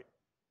 Sorry.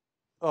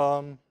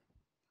 I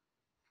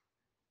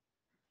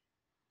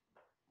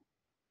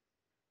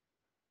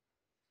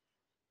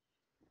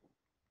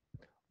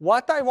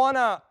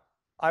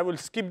will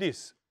skip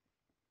this.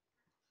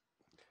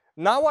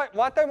 Now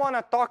what I want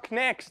to talk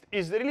next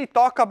is really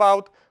talk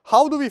about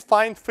how do we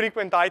find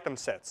frequent item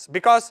sets.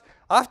 Because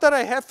after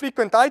I have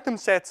frequent item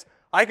sets,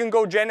 I can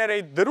go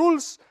generate the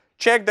rules,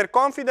 check their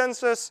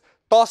confidences,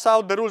 toss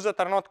out the rules that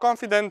are not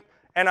confident,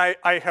 and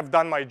I have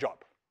done my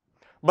job.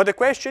 But the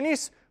question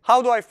is,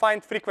 how do I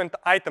find frequent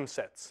item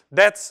sets?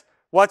 That's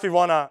what we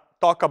want to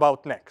talk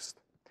about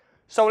next.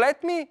 So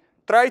let me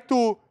try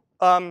to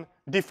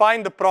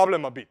define the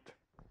problem a bit.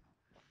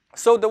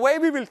 So the way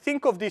we will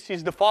think of this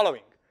is the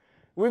following.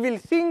 We will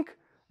think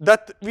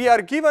that we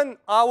are given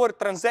our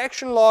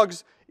transaction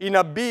logs in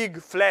a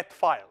big flat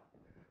file.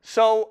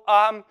 So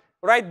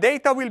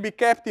data will be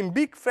kept in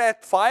big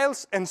flat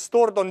files and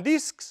stored on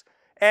disks,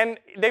 and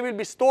they will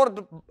be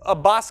stored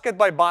basket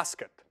by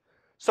basket.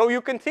 So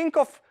you can think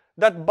of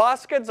that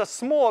baskets are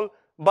small,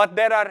 but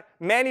there are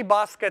many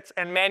baskets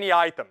and many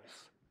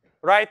items,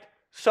 right?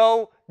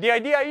 So the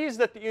idea is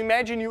that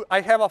imagine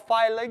I have a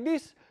file like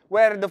this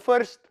where the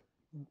first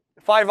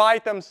 5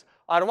 items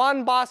are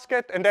one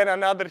basket, and then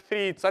another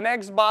 3, it's an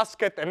X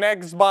basket,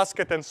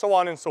 and so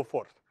on and so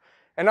forth.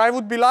 And I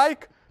would be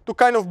like to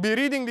kind of be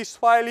reading this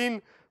file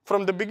in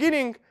from the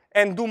beginning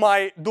and do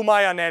my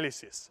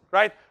analysis,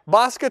 right?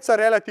 Baskets are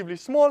relatively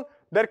small.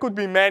 There could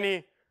be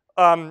many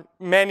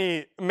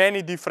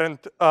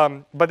different,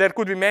 but there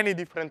could be many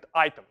different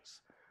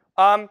items.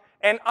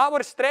 And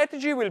our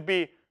strategy will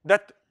be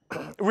that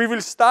we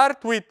will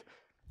start with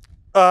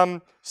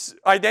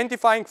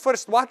identifying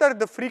first what are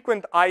the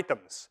frequent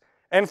items.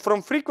 And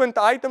from frequent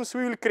items,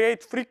 we will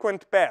create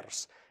frequent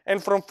pairs. And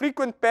from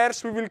frequent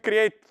pairs, we will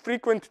create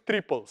frequent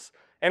triples.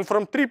 And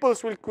from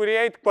triples, we'll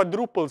create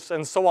quadruples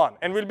and so on.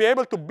 And we'll be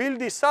able to build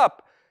this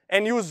up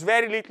and use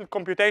very little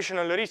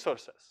computational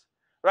resources,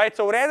 right?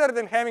 So rather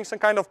than having some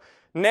kind of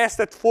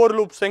nested for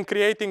loops and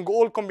creating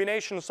all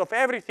combinations of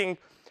everything,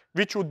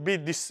 which would be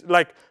this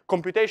like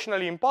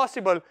computationally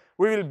impossible,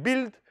 we will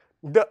build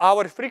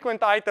our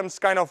frequent items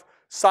kind of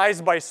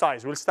size by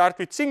size. We'll start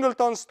with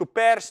singletons to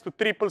pairs to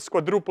triples,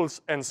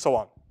 quadruples, and so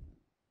on.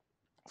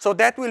 So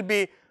that will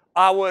be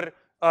our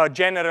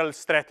general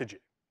strategy.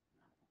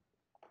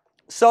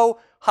 So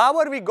how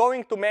are we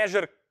going to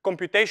measure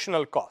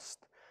computational cost?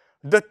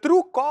 The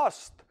true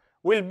cost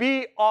will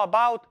be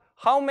about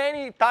how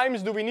many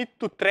times do we need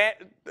to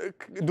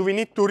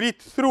read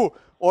through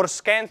or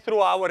scan through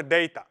our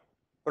data,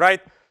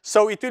 right?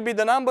 So it will be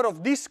the number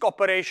of disk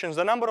operations,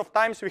 the number of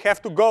times we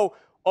have to go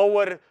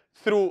over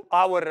through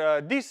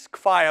our disk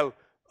file.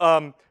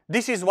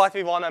 This is what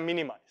we want to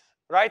minimize,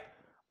 right?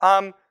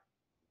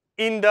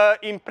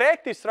 In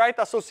practice, right,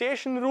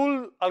 association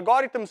rule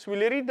algorithms will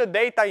read the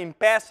data in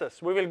passes.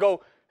 We will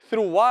go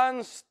through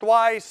once,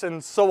 twice,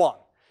 and so on.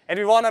 And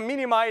we want to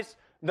minimize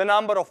the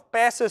number of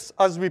passes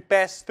as we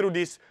pass through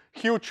this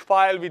huge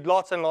file with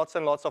lots and lots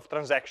and lots of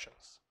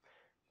transactions.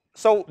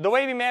 So the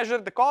way we measure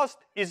the cost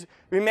is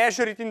we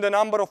measure it in the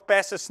number of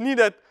passes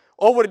needed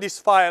over this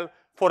file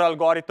for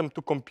algorithm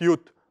to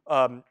compute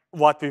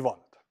what we want.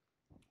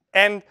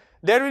 And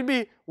there will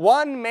be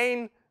one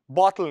main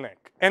bottleneck.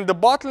 And the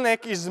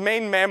bottleneck is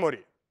main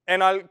memory.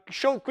 And I'll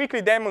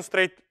quickly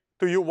demonstrate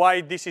to you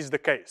why this is the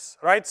case,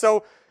 right?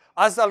 So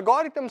as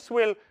algorithms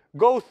will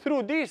go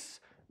through this,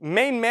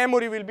 main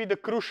memory will be the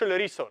crucial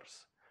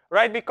resource,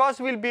 right? Because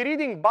we'll be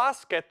reading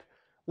baskets,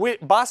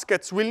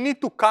 we'll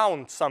need to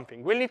count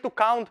something. We'll need to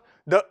count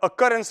the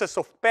occurrences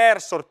of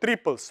pairs or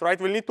triples, right?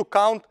 We'll need to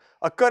count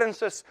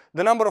occurrences,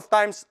 the number of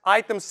times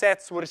item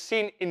sets were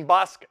seen in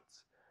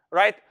baskets,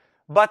 right?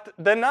 But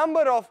the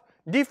number of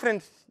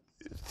different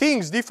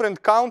things,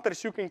 different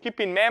counters you can keep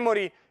in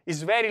memory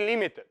is very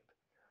limited.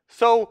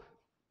 So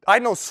I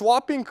know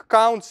swapping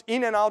counts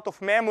in and out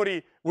of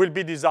memory will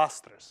be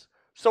disastrous.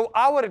 So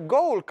our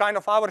goal, kind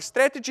of our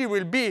strategy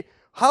will be,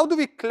 how do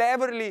we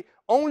cleverly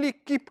only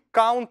keep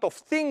count of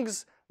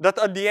things that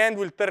at the end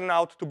will turn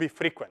out to be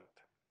frequent?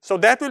 So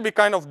that will be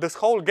kind of this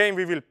whole game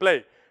we will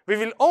play. We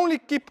will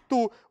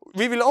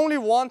only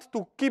want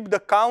to keep the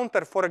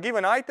counter for a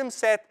given item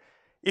set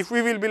if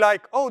we will be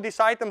like, oh, this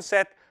item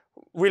set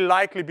will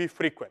likely be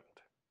frequent,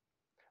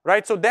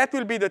 right? So that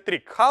will be the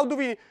trick. How do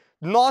we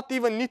not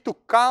even need to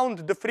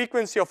count the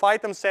frequency of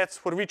item sets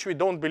for which we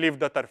don't believe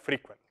that are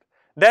frequent?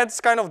 That's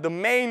kind of the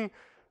main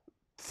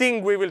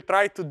thing we will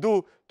try to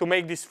do to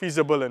make this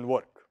feasible and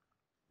work.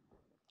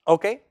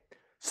 Okay?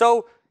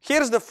 So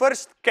here's the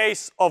first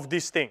case of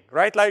this thing,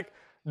 right? Like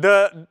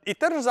it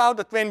turns out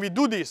that when we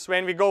do this,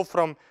 when we go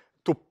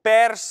to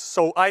pairs,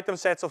 so item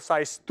sets of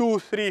size 2,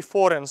 3,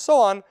 4, and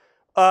so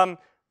on,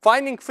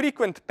 finding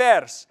frequent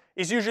pairs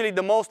is usually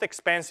the most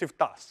expensive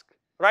task,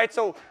 right?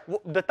 So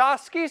the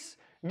task is,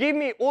 give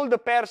me all the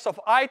pairs of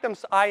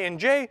items I and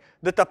j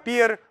that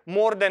appear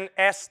more than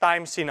s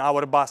times in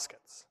our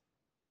baskets,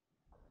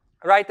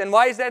 right? And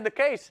why is that the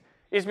case?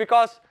 Is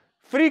because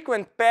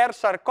frequent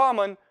pairs are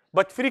common,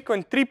 but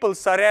frequent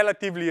triples are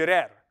relatively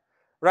rare,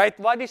 right?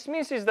 What this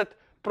means is that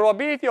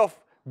probability of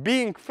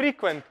being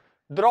frequent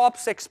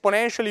drops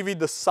exponentially with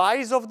the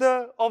size of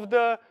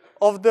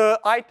the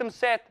item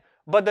set,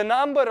 but the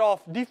number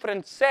of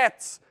different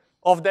sets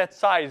of that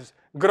size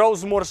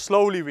grows more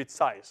slowly with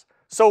size.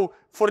 So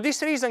for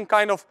this reason,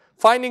 kind of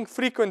finding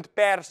frequent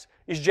pairs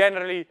is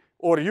generally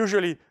or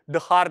usually the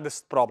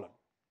hardest problem.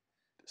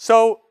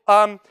 So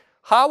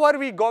how are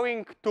we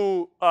going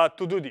to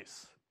do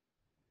this?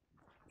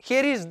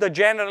 Here is the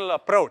general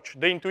approach,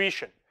 the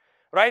intuition,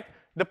 right?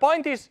 The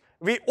point is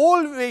we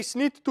always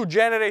need to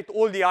generate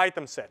all the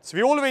item sets.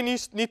 We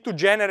always need to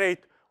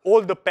generate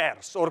all the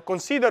pairs or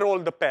consider all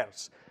the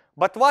pairs.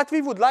 But what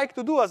we would like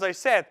to do, as I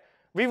said,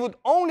 we would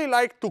only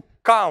like to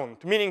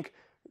count, meaning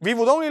we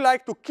would only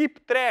like to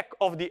keep track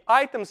of the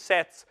item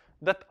sets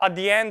that at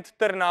the end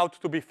turn out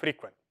to be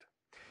frequent.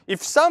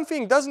 If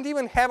something doesn't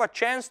even have a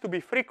chance to be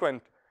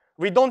frequent,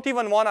 we don't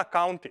even want to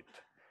count it.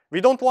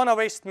 We don't want to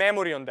waste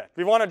memory on that.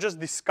 We want to just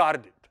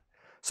discard it.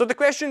 So the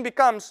question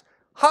becomes,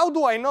 how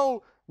do I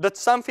know that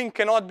something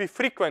cannot be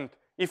frequent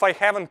if I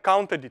haven't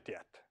counted it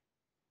yet?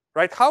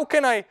 Right? How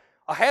can I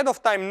ahead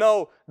of time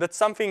know that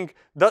something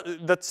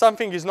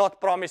is not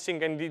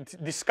promising and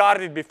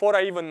discard it before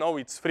I even know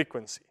its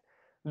frequency?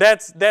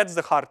 That's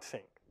the hard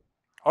thing.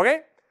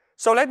 Okay?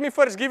 So let me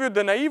first give you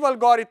the naive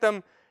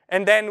algorithm,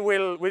 and then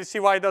we'll see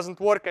why it doesn't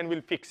work and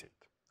we'll fix it.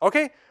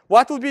 Okay?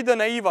 What would be the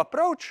naive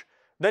approach?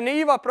 The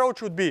naive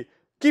approach would be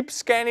keep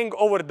scanning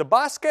over the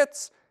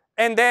baskets,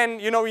 and then,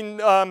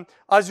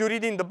 as you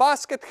read in the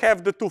basket,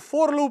 have the two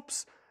for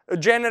loops,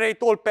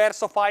 generate all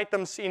pairs of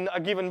items in a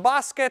given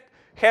basket,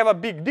 have a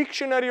big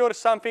dictionary or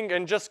something,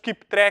 and just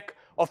keep track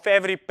of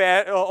every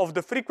pair, of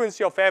the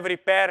frequency of every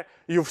pair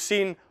you've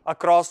seen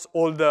across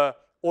all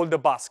the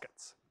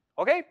baskets.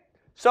 Okay?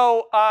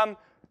 So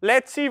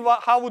let's see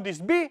how would this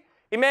be.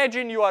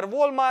 Imagine you are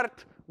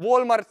Walmart.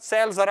 Walmart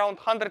sells around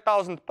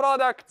 100,000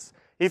 products.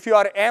 If you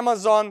are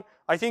Amazon,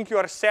 I think you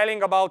are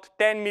selling about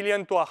 10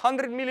 million to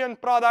 100 million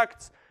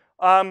products.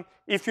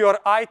 If your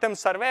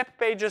items are web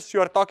pages,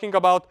 you are talking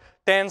about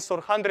tens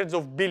or hundreds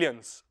of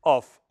billions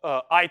of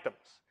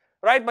items,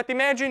 right? But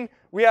imagine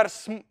we are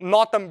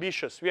not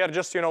ambitious. We are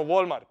just,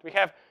 Walmart. We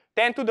have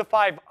 10 to the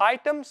 5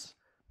 items.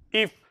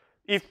 If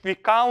we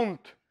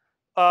count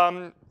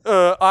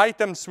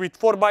items with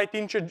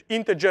 4-byte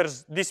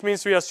integers, this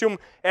means we assume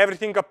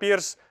everything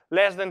appears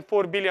less than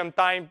 4 billion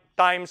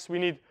times. We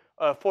need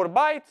 4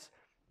 bytes.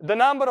 The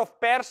number of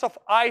pairs of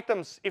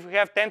items, if we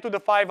have 10 to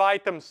the 5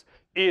 items,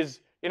 is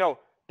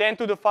 10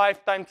 to the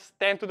 5 times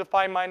 10 to the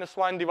 5 minus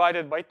 1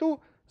 divided by 2.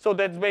 So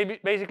that's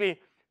basically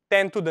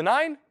 10 to the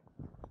 9,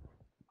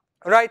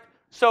 right?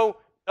 So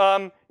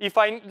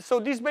so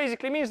this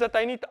basically means that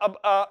I need,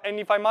 and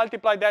if I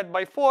multiply that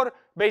by 4,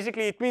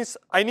 basically it means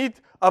I need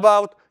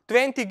about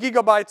 20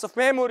 gigabytes of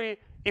memory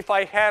if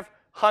I have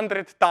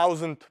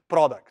 100,000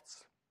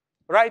 products,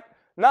 right?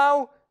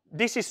 Now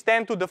this is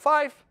 10 to the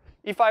 5.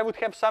 If I would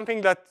have something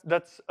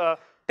that's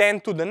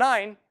 10 to the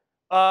 9,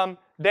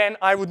 then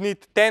I would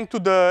need 10 to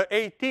the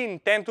 18,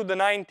 10 to the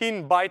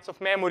 19 bytes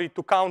of memory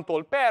to count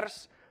all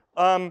pairs.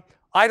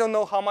 I don't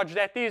know how much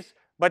that is,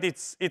 but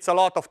it's a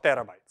lot of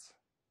terabytes,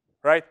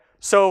 right?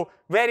 So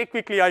very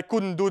quickly, I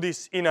couldn't do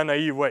this in a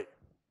naive way.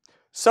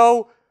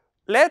 So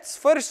let's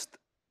first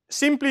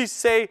simply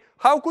say,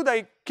 how could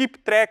I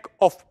keep track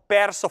of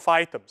pairs of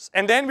items?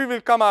 And then we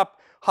will come up,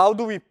 how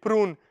do we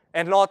prune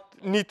and not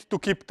need to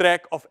keep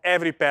track of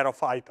every pair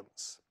of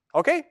items,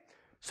 okay?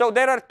 So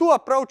there are two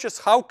approaches.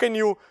 How can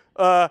you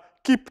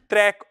keep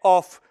track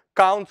of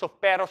counts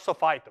of pairs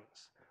of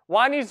items?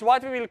 One is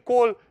what we will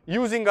call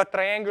using a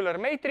triangular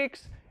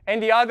matrix,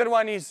 and the other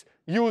one is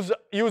use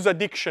a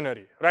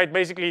dictionary, right?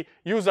 Basically,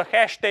 use a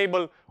hash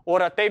table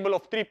or a table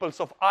of triples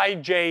of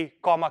ij,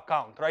 comma,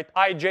 count, right?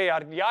 ij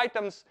are the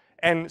items,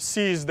 and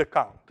c is the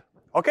count,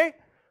 okay?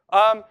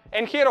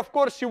 And here, of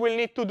course, you will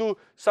need to do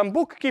some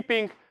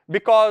bookkeeping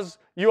because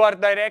you are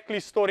directly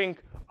storing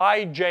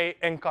ij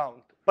and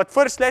count. But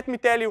first, let me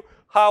tell you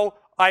how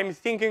I'm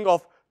thinking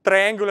of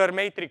triangular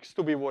matrix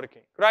to be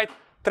working, right?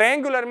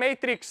 Triangular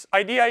matrix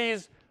idea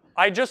is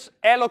I just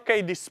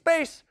allocate this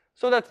space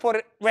so that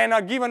for when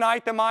a given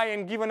item I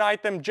and given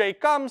item j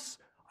comes,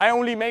 I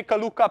only make a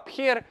lookup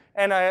here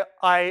and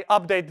I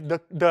update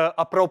the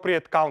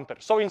appropriate counter.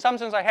 So in some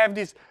sense, I have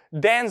this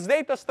dense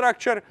data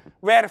structure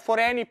where for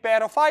any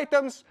pair of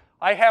items,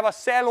 I have a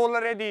cell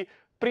already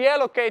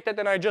pre-allocated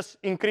and I just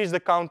increase the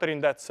counter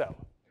in that cell.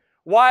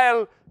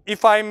 While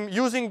if I'm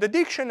using the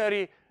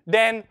dictionary,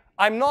 then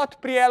I'm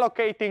not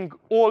pre-allocating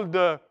all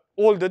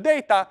the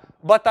data,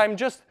 but I'm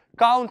just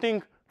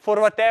counting for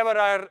whatever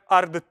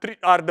are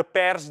the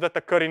pairs that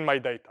occur in my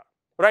data.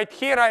 Right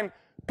here, I'm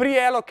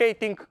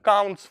pre-allocating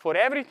counts for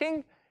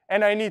everything,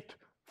 and I need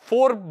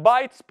 4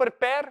 bytes per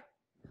pair.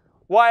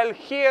 While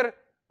here,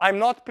 I'm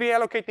not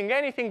pre-allocating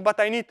anything, but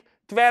I need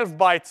 12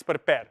 bytes per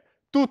pair.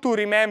 2 to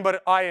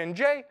remember I and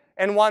j,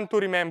 and 1 to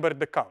remember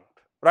the count.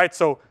 Right?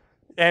 So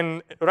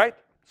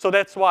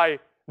that's why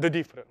the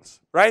difference.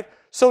 Right?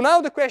 So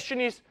now the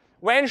question is,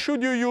 when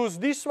should you use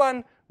this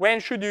one? When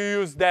should you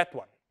use that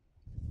one?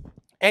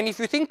 And if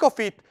you think of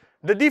it,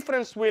 the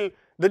difference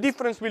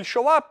will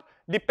show up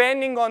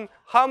depending on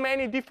how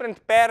many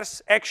different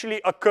pairs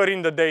actually occur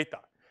in the data.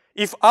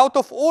 If out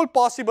of all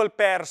possible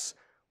pairs,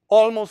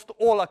 almost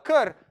all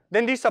occur,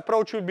 then this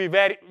approach will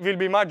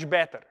be much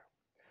better.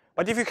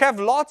 But if you have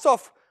lots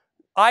of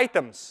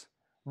items,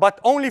 but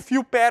only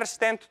few pairs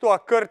tend to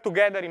occur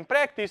together in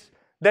practice,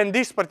 then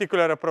this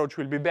particular approach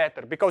will be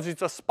better because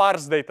it's a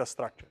sparse data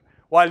structure,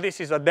 while this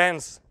is a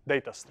dense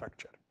data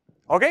structure.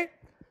 Okay?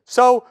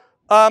 So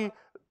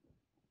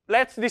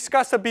let's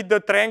discuss a bit the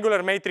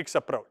triangular matrix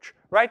approach.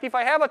 Right? If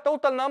I have a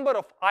total number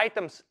of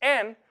items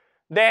n,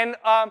 then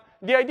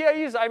the idea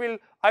is I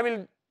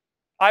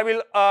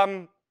will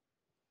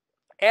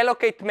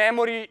allocate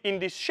memory in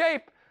this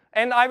shape,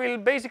 and I will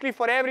basically,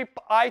 for every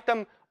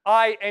item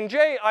I and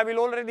j, I will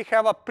already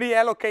have a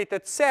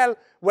pre-allocated cell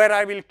where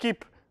I will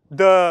keep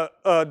the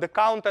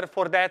counter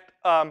for that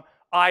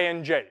I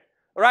and j,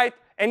 right?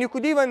 And you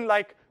could even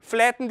like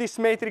flatten this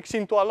matrix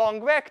into a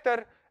long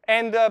vector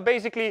and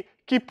basically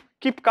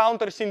keep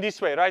counters in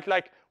this way, right?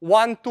 Like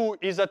 1, 2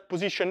 is at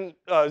position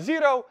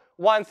 0,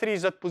 1, 3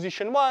 is at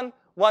position 1,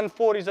 1,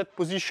 4 is at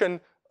position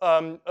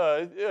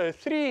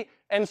 3,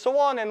 and so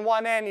on, and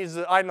 1, n is,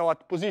 I don't know,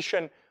 at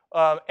position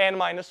n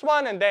minus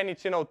 1, and then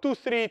it's, 2,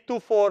 3, 2,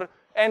 4,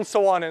 and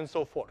so on and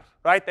so forth,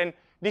 right? And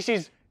this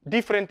is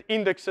different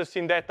indexes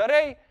in that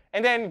array,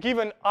 and then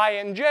given I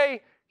and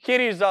j, here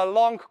is a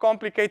long,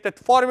 complicated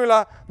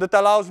formula that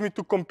allows me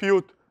to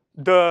compute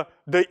the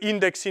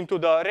index into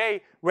the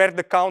array where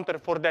the counter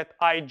for that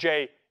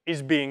ij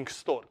is being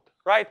stored,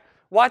 right?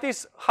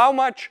 How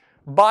much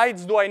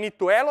bytes do I need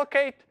to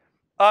allocate?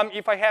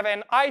 If I have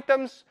n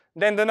items,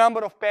 then the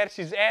number of pairs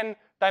is n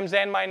times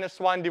n minus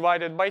 1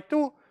 divided by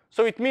 2.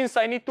 So it means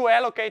I need to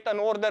allocate an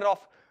order of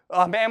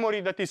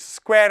memory that is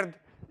squared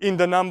in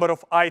the number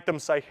of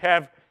items I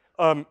have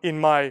in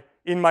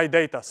my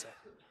data set,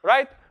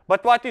 right?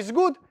 But what is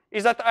good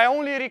is that I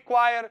only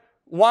require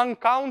one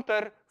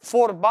counter,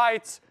 4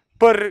 bytes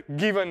per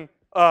given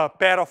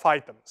pair of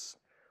items.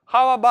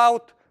 How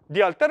about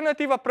the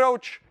alternative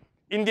approach?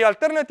 In the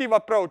alternative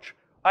approach,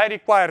 I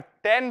require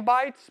 10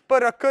 bytes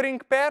per occurring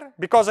pair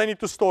because I need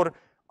to store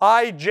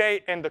I,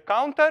 j, and the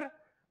counter.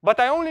 But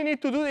I only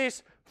need to do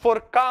this for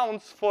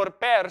counts for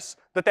pairs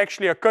that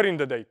actually occur in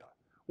the data.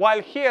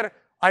 While here,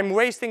 I'm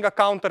wasting a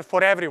counter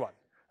for everyone,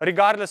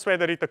 regardless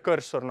whether it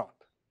occurs or not,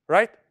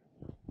 right?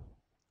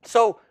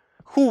 So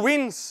who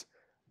wins?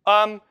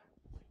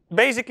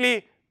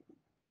 Basically,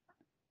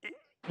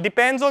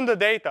 depends on the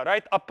data,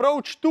 right?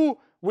 Approach 2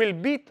 will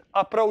beat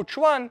approach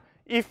 1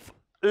 if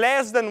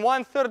less than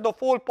 1/3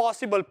 of all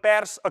possible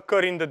pairs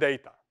occur in the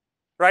data,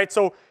 right?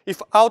 So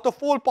if out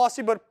of all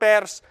possible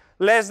pairs,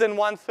 less than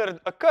 1/3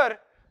 occur,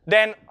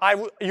 then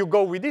you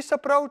go with this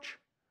approach.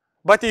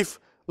 But if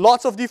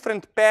lots of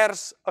different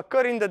pairs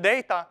occur in the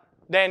data,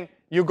 then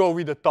you go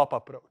with the top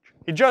approach.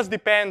 It just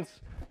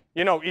depends,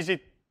 is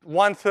it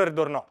 1/3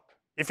 or not?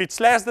 If it's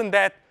less than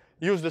that,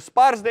 use the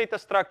sparse data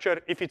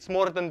structure. If it's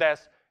more than that,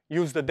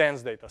 use the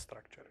dense data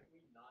structure.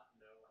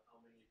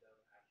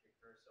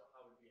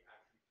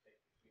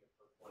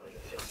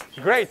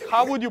 Great.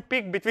 How would you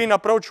pick between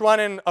approach 1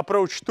 and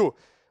approach 2?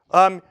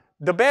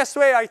 The best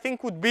way, I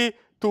think, would be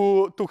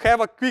to have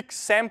a quick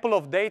sample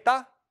of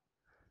data,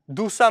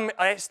 do some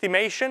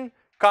estimation,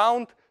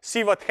 count,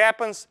 see what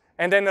happens,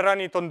 and then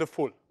run it on the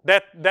full.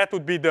 That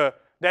would be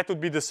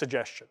the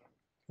suggestion.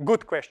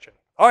 Good question.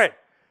 All right.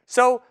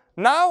 So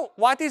now,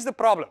 what is the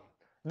problem?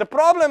 The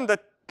problem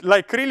that,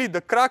 like really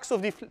the crux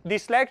of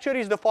this lecture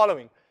is the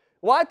following.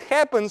 What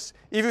happens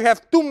if you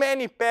have too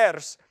many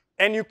pairs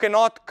and you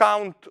cannot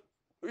count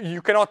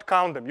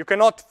them? You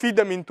cannot feed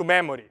them into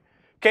memory.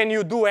 Can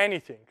you do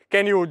anything?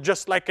 Can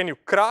you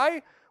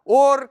cry?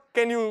 Or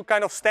can you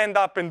kind of stand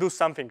up and do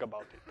something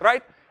about it,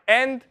 right?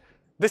 And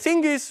the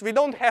thing is, we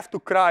don't have to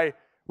cry.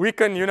 We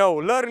can,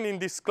 learn in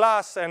this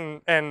class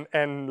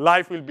and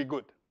life will be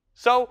good.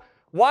 So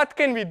what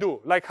can we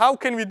do? Like, how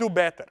can we do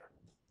better?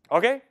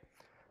 Okay?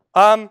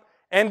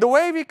 And the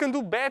way we can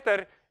do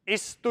better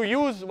is to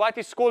use what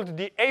is called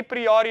the a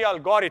priori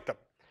algorithm.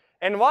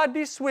 And what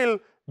this will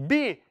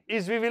be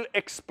is we will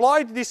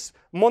exploit this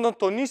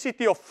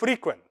monotonicity of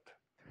frequent.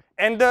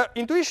 And the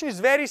intuition is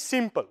very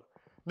simple.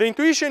 The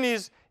intuition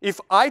is if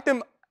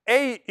item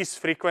A is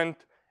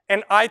frequent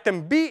and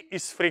item B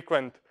is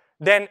frequent,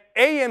 then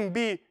A and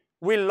B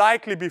will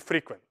likely be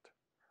frequent.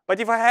 But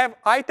if I have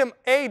item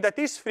A that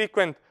is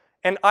frequent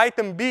and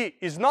item B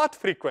is not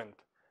frequent,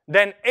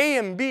 then A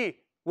and B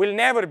will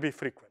never be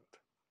frequent,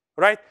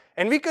 right?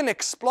 And we can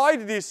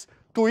exploit this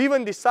to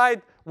even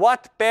decide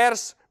what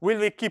pairs will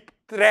we keep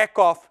track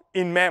of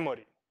in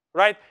memory,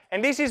 right?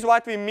 And this is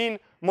what we mean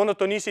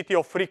monotonicity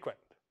of frequent,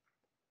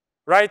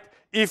 right?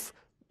 If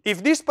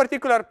this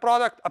particular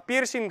product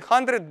appears in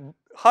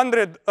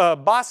 100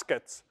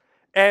 baskets,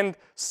 and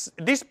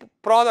this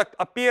product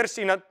appears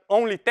in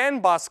only 10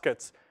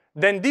 baskets,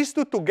 then these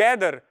two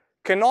together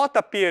cannot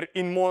appear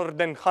in more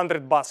than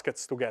 100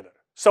 baskets together.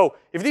 So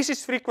if this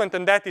is frequent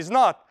and that is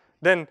not,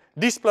 then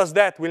this plus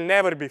that will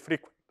never be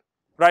frequent,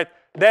 right?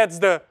 That's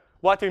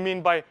what we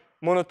mean by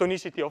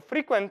monotonicity of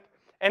frequent.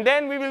 And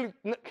then we will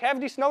have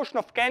this notion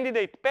of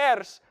candidate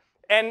pairs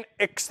and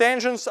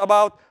extensions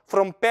about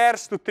from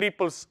pairs to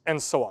triples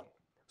and so on.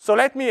 So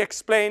let me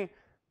explain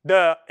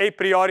the a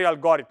priori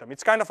algorithm.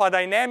 It's kind of a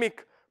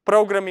dynamic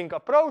programming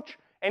approach,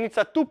 and it's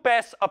a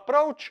two-pass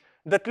approach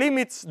that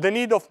limits the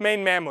need of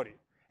main memory.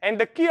 And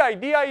the key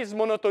idea is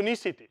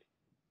monotonicity.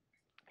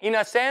 In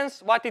a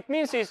sense, what it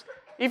means is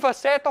if a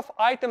set of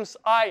items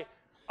I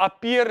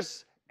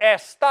appears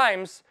S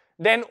times,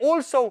 then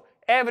also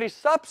every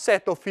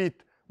subset of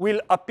it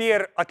will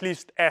appear at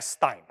least S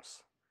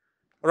times,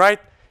 right?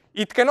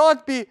 It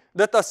cannot be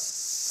that a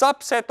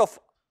subset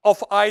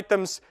of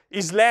items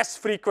is less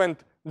frequent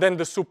than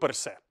the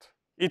superset.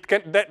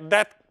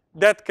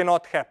 That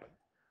cannot happen,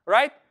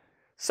 right?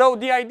 So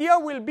the idea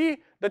will be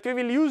that we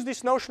will use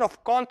this notion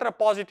of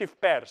contrapositive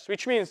pairs,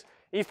 which means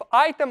if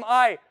item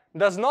I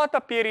does not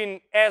appear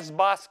in S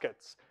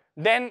baskets,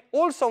 then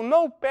also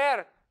no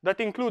pair that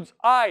includes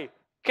I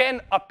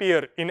can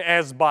appear in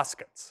S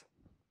baskets,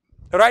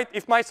 right?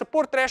 If my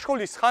support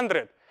threshold is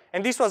 100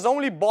 and this was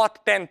only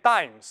bought 10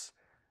 times,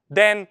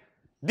 then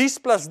this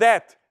plus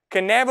that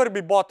can never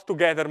be bought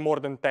together more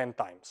than 10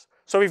 times.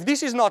 So if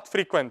this is not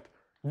frequent,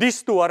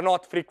 these two are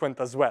not frequent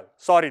as well.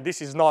 Sorry,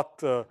 this is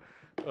not,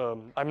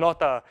 I'm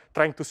not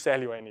trying to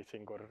sell you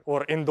anything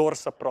or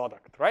endorse a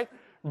product, right?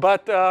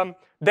 But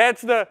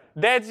that's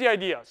the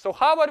idea. So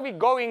how are we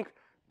going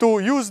to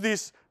use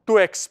this to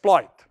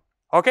exploit,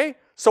 okay?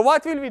 So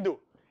what will we do?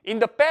 In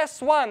the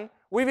pass one,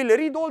 we will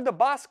read all the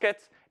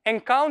baskets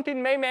and count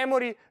in main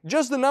memory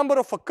just the number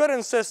of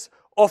occurrences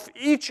of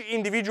each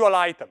individual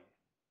item,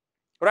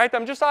 right?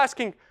 I'm just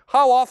asking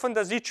how often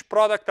does each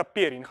product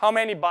appear in how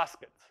many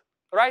baskets,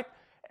 right?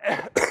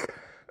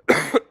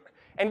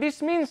 And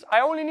this means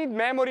I only need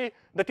memory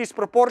that is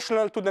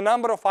proportional to the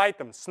number of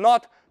items,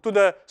 not to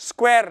the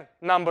square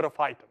number of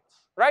items,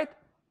 right?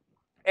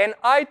 And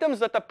items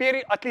that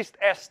appear at least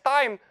S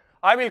time,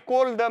 I will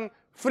call them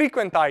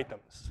frequent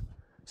items.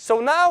 So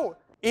now,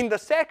 in the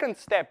second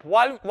step,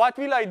 what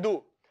will I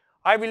do?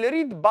 I will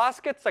read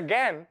baskets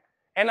again,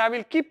 and I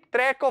will keep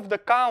track of the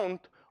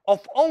count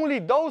of only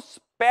those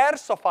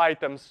pairs of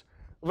items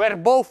where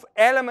both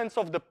elements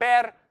of the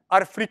pair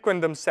are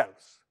frequent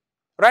themselves,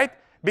 right?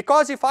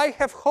 Because if I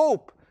have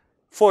hope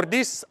for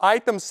this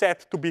item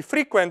set to be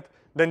frequent,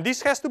 then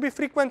this has to be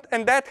frequent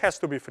and that has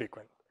to be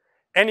frequent.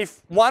 And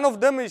if one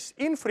of them is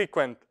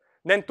infrequent,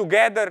 then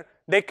together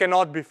they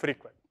cannot be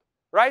frequent,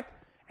 right?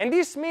 And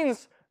this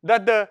means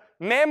that the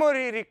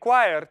memory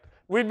required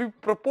will be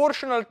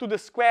proportional to the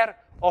square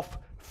of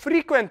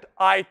frequent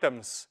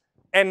items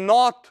and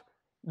not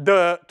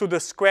to the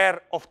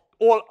square of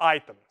all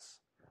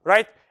items,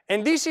 right?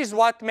 And this is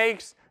what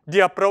makes the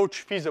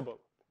approach feasible.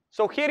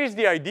 So here is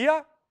the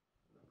idea.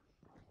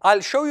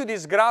 I'll show you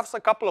these graphs a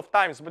couple of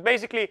times, but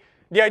basically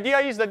the idea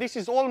is that this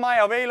is all my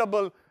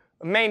available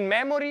main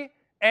memory,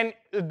 and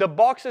the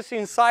boxes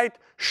inside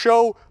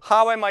show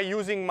how am I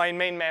using my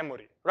main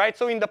memory, right?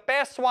 So in the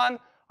pass one,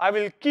 I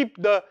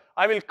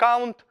will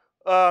count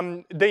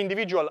the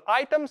individual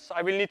items.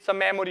 I will need some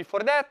memory for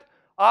that.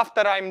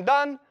 After I'm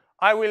done,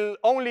 I will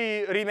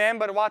only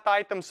remember what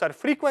items are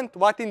frequent,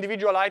 what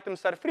individual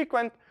items are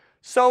frequent.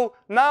 So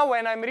now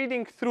when I'm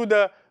reading through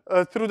the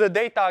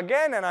data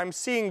again and I'm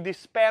seeing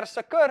these pairs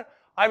occur,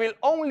 I will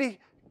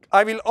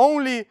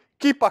only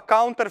keep a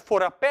counter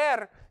for a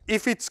pair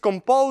if it's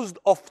composed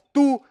of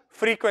two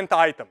frequent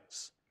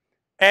items.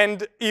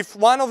 And if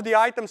one of the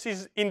items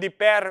is in the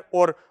pair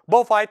or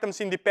both items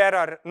in the pair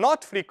are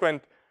not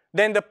frequent,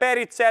 then the pair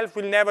itself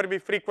will never be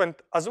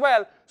frequent as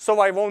well, so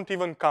I won't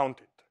even count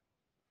it,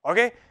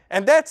 okay?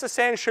 And that's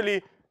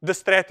essentially the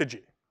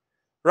strategy,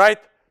 right?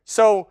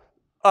 So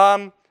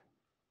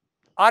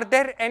are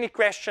there any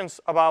questions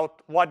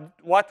about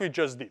what we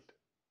just did,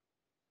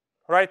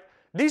 right?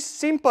 This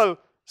simple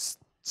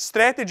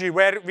strategy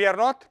where we are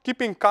not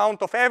keeping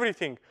count of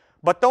everything,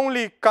 but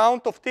only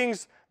count of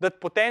things that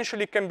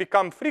potentially can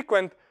become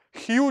frequent,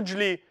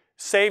 hugely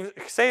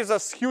saves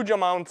us huge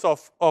amounts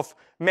of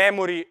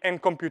memory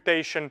and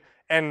computation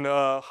and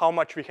how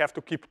much we have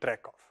to keep track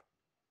of.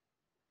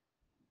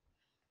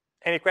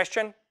 Any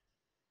question?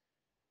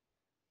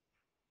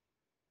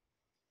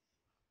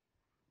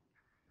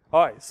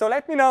 All right, so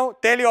let me now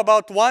tell you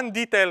about one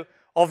detail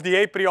of the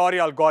a priori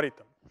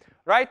algorithm,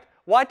 right?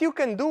 What you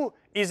can do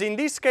is, in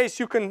this case,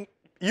 you can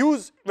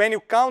use, when you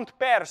count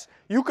pairs,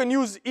 you can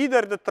use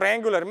either the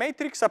triangular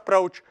matrix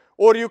approach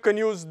or you can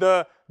use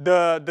the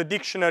the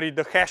dictionary,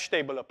 the hash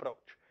table approach.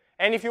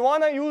 And if you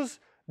want to use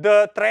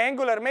the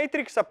triangular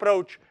matrix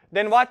approach,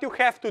 then what you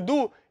have to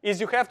do is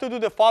you have to do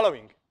the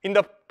following. In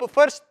the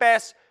first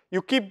pass,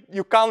 you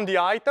count the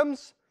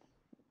items.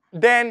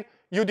 Then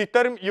you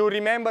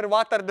remember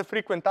what are the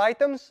frequent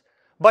items.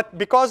 But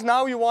because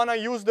now you want to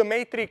use the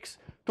matrix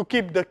to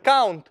keep the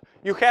count,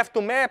 you have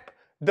to map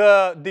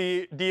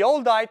the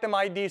old item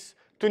IDs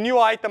to new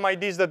item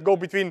IDs that go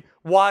between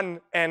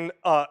 1 and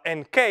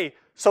k,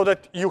 so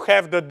that you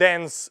have the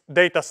dense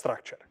data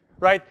structure,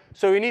 right?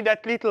 So you need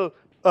that little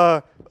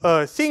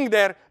thing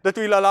there that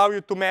will allow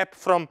you to map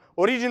from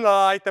original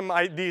item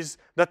IDs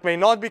that may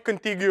not be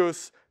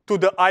contiguous to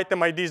the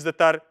item IDs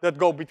that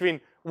go between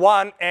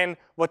 1 and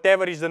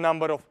whatever is the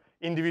number of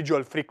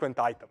individual frequent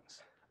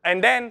items.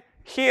 And then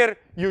here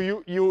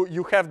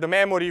you have the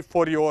memory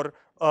for your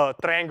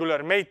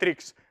triangular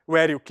matrix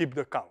where you keep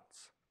the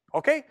counts.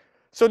 Okay?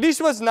 So this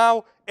was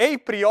now a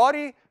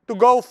priori to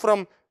go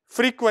from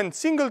frequent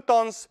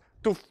singletons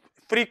to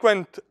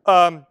frequent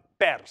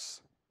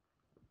pairs.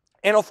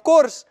 And of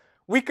course,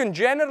 we can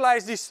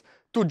generalize this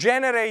to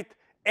generate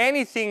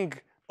anything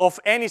of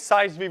any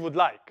size we would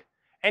like.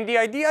 And the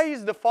idea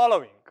is the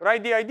following,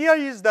 right? The idea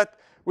is that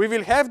we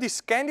will have these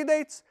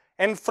candidates,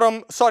 and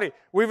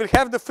we will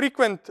have the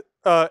frequent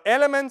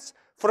elements.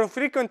 From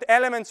frequent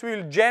elements, we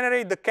will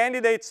generate the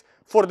candidates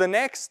for the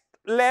next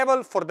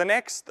level, for the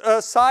next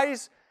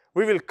size.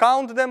 We will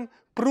count them,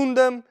 prune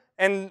them,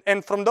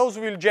 and from those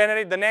we will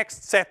generate the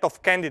next set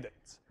of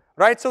candidates,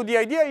 right? So the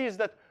idea is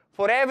that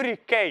for every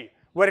k,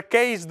 where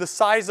k is the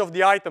size of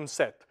the item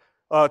set,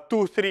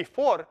 2, 3,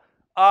 4,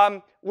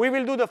 we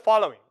will do the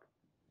following.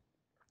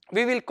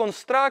 We will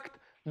construct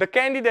the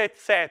candidate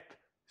set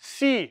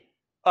C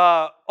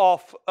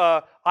of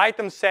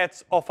item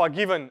sets of a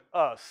given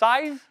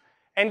size,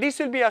 and this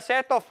will be a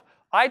set of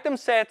item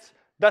sets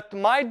that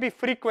might be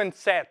frequent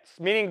sets,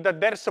 meaning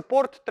that their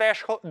support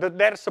threshold, that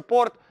their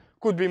support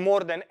could be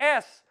more than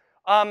S,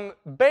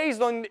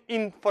 based on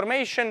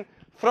information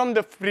from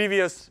the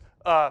previous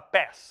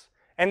pass.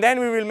 And then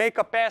we will make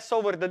a pass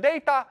over the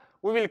data.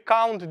 We will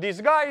count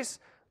these guys.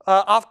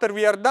 After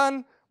we are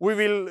done, we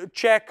will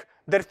check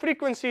their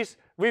frequencies.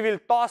 We will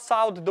toss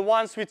out the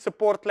ones with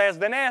support less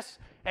than S,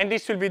 and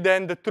this will be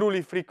then the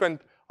truly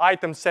frequent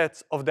item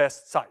sets of that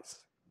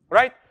size,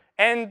 right?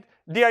 And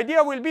the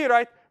idea will be,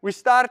 right, we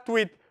start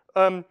with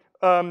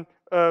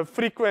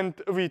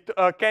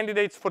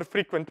candidates for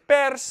frequent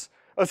pairs.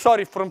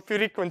 From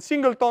frequent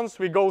singletons,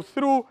 we go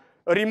through,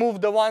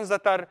 remove the ones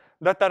that are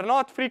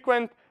not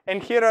frequent,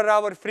 and here are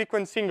our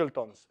frequent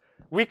singletons.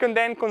 We can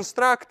then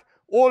construct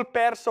all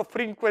pairs of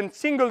frequent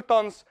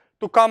singletons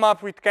to come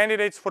up with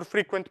candidates for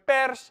frequent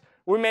pairs.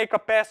 We make a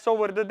pass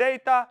over the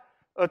data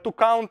to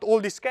count all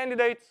these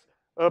candidates,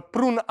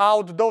 prune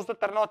out those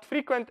that are not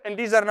frequent, and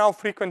these are now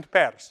frequent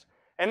pairs.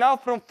 And now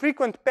from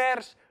frequent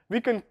pairs,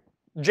 we can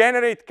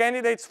generate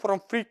candidates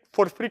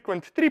for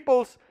frequent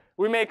triples.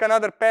 We make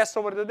another pass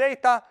over the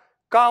data,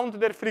 count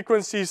their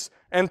frequencies,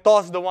 and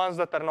toss the ones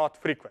that are not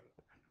frequent.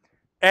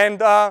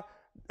 And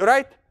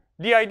right,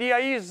 the idea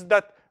is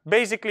that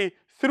basically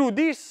through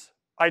this,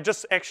 I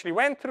just actually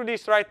went through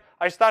this, right?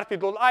 I start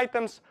with all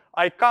items,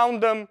 I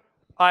count them,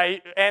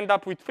 I end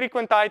up with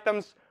frequent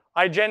items,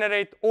 I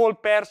generate all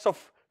pairs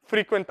of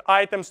frequent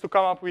items to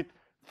come up with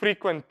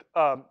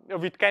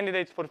with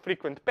candidates for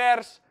frequent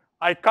pairs.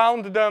 I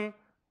count them,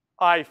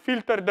 I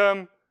filter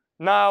them.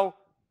 Now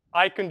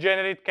I can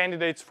generate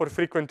candidates for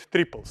frequent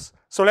triples.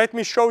 So let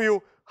me show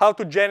you how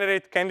to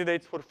generate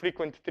candidates for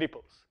frequent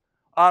triples.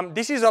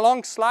 This is a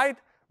long slide,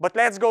 but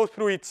let's go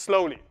through it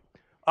slowly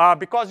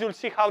because you'll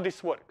see how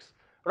this works,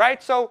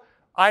 right? So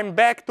I'm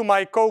back to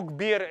my Coke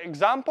beer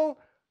example.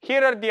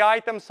 Here are the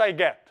items I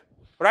get,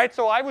 right?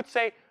 So I would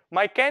say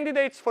my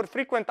candidates for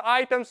frequent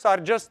items are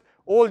just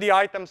all the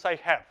items I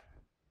have.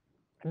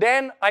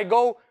 Then I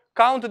go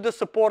count the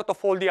support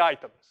of all the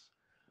items.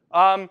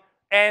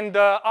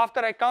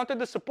 After I counted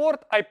the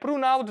support, I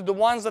prune out the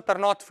ones that are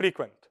not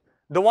frequent,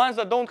 the ones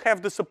that don't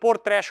have the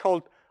support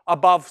threshold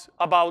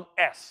about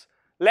S.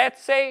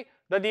 Let's say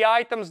that the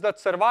items that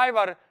survive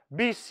are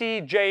B, C,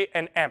 J,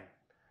 and M.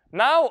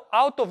 Now,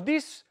 out of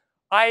this,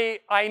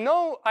 I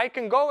know I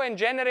can go and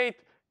generate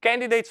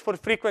candidates for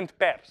frequent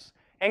pairs.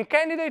 And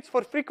candidates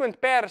for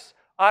frequent pairs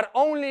are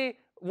only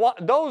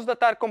those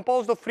that are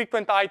composed of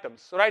frequent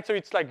items, right? So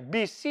it's like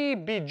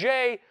BC,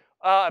 BJ,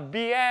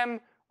 BM,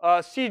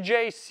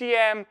 CJ,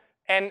 CM,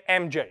 and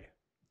MJ.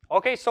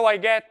 Okay, so I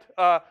get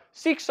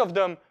 6 of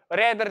them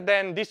rather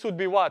than, this would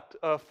be what?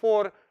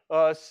 4,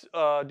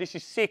 this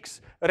is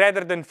 6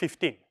 rather than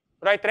 15,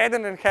 right? Rather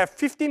than have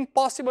 15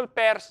 possible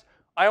pairs,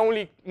 I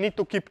only need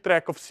to keep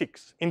track of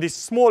 6 in this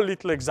small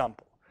little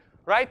example,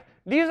 right?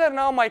 These are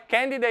now my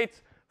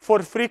candidates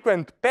for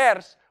frequent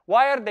pairs.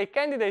 Why are they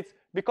candidates?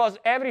 Because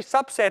every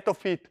subset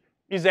of it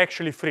is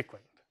actually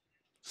frequent.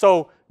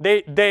 So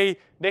they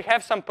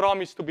have some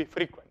promise to be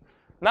frequent.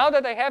 Now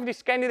that I have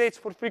these candidates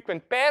for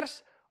frequent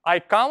pairs, I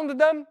count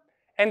them,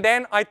 and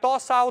then I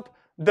toss out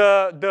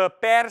the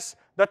pairs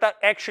that are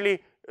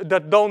actually,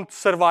 that don't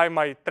survive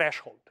my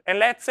threshold. And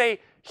let's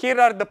say here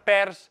are the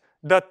pairs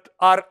that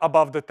are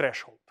above the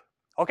threshold.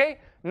 Okay?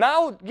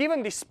 Now,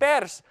 given these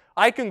pairs,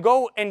 I can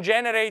go and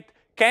generate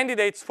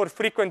candidates for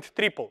frequent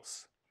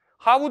triples.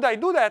 How would I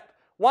do that?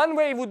 One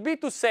way would be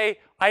to say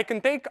I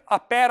can take a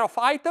pair of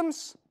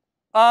items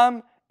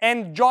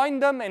and join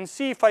them and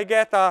see if I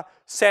get a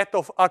set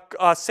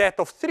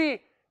of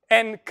 3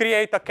 and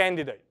create a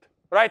candidate.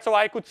 Right? So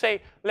I could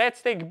say,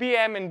 let's take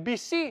BM and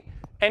BC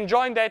and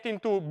join that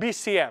into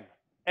BCM,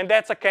 and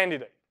that's a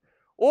candidate.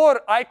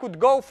 Or I could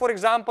go, for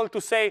example,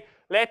 to say,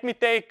 let me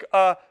take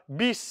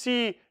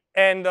BC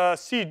and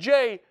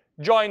CJ,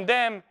 join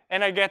them,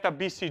 and I get a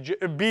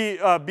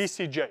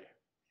BCJ.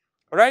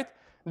 Right?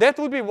 That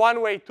would be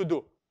one way to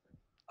do.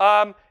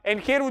 And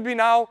here would be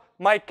now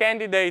my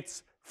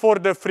candidates for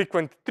the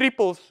frequent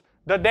triples,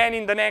 that then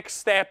in the next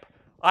step,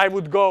 I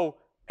would go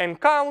and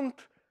count,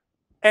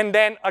 and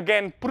then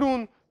again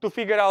prune to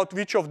figure out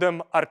which of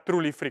them are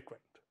truly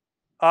frequent.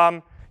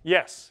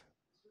 Yes?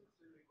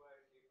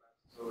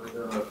 So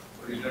the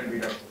original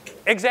data set.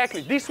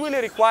 Exactly. This will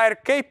require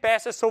k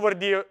passes over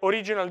the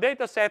original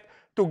data set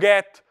to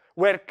get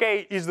where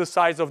k is the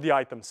size of the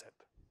item set.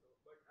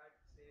 But I'd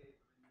say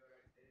when you're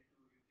at L2,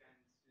 you can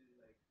still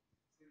like,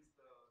 since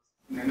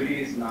the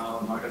memory is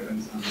now not a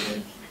concern,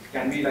 then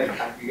can we like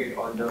aggregate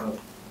all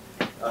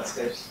the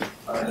steps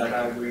that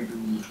are going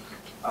to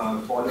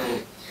follow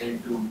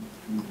L2?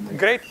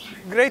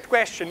 Great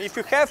question. If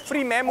you have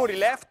free memory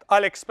left,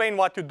 I'll explain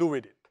what you do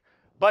with it.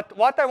 But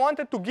what I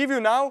wanted to give you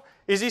now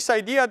is this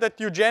idea that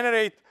you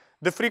generate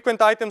the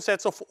frequent item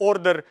sets of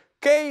order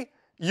k,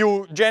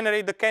 you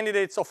generate the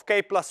candidates of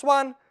k plus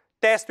 1,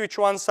 test which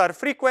ones are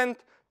frequent,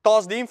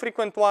 toss the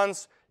infrequent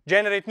ones,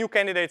 generate new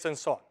candidates, and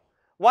so on.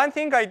 One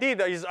thing I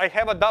did is I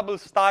have a double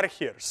star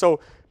here. So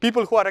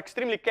people who are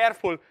extremely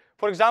careful,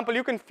 for example,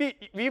 you can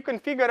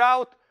figure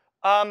out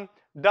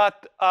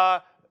that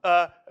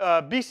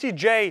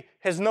BCJ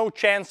has no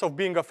chance of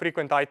being a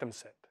frequent item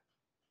set.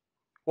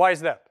 Why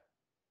is that?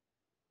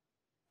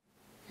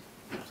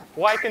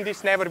 Why can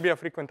this never be a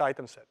frequent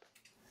item set?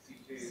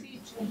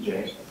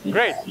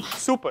 Great,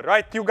 super,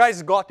 right? You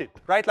guys got it,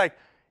 right? Like,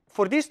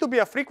 for this to be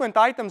a frequent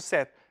item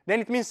set,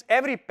 then it means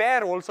every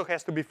pair also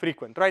has to be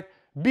frequent, right?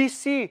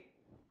 BC,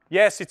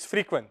 yes, it's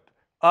frequent.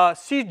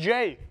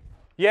 CJ,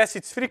 yes,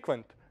 it's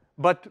frequent.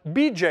 But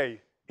BJ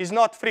is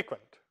not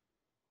frequent.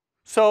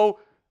 So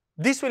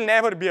this will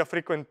never be a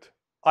frequent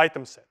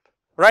item set,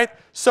 right?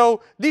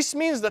 So this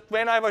means that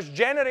when I was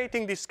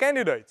generating these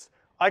candidates,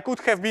 I could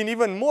have been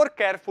even more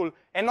careful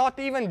and not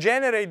even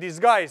generate these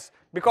guys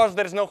because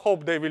there's no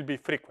hope they will be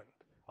frequent.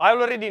 I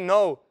already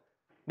know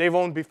they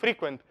won't be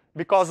frequent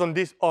because on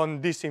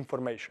this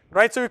information,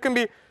 right? So you can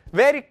be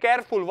very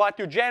careful what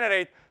you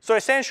generate. So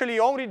essentially,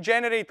 you only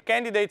generate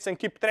candidates and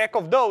keep track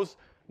of those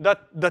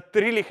that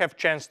really have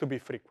chance to be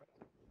frequent.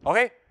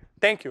 Okay?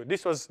 Thank you.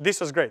 This was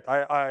great.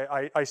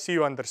 I see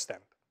you understand.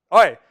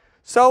 All right.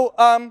 So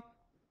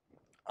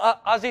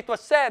as it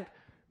was said,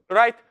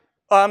 right?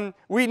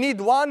 We need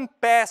one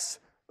pass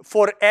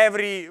for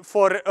every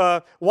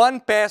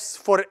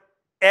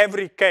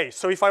case.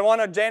 So if I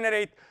want to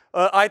generate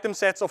item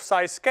sets of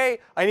size k,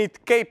 I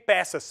need k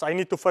passes. I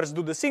need to first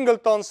do the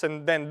singletons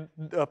and then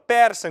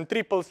pairs and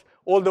triples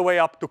all the way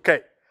up to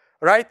k,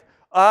 right?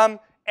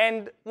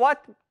 And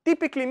what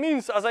typically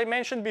means, as I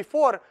mentioned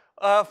before,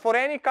 for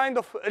any kind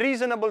of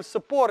reasonable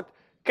support,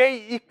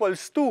 k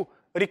equals 2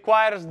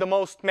 requires the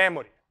most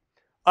memory.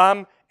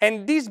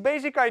 And this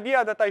basic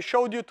idea that I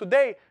showed you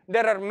today,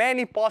 there are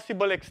many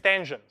possible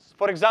extensions.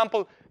 For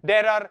example,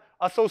 there are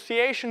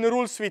association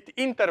rules with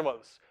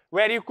intervals,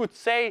 where you could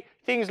say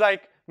things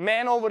like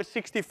man over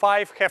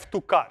 65 have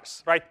 2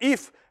 cars, right?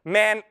 If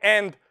man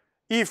and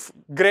if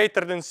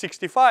greater than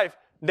 65,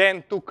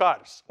 then 2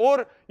 cars.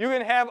 Or you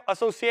can have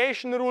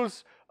association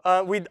rules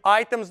with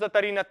items that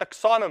are in a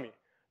taxonomy,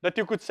 that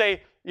you could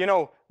say, you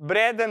know,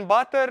 bread and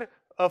butter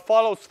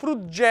follows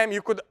fruit jam.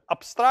 You could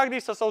abstract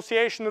these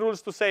association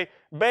rules to say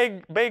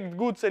baked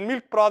goods and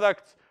milk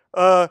products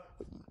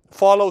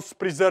follows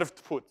preserved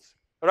foods,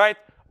 right?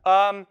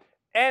 And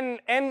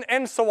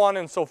so on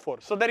and so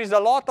forth. So there is a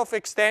lot of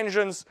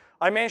extensions.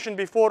 I mentioned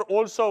before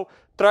also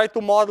try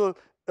to model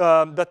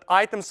that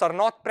items are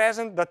not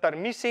present, that are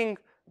missing,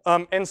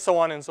 and so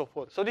on and so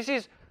forth. So this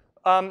is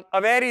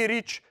a very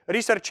rich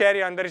research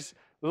area, and there is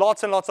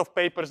lots and lots of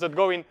papers that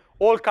go in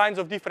all kinds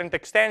of different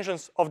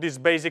extensions of this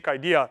basic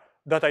idea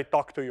that I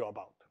talked to you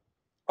about.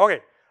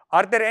 Okay,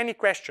 are there any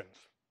questions?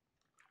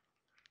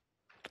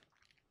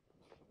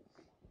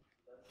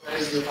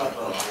 You have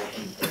an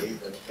item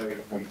that's very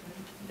complete.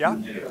 Yeah?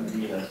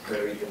 That's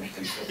very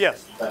complete.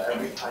 Yes. But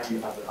every time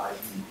you have an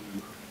item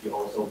B, you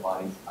also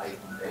bind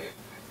item A.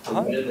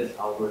 So where does this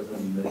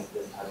algorithm miss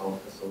this type of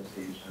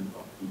association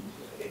of B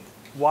to A?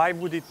 Why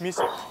would it miss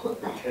it? Because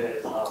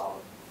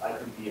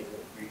item B is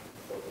free,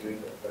 so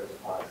during the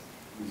first pass,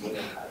 you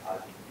wouldn't have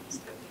item B in this.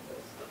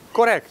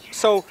 Correct.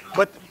 So,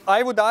 but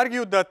I would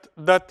argue that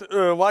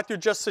what you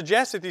just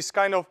suggested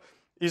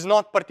is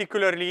not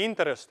particularly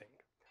interesting,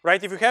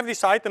 right? If you have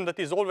this item that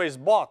is always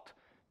bought,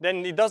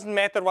 then it doesn't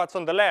matter what's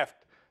on the left.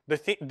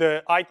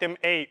 the item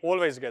A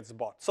always gets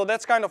bought. So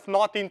that's kind of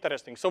not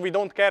interesting. So we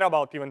don't care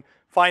about even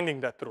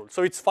finding that rule.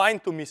 So it's fine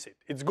to miss it.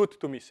 It's good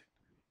to miss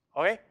it.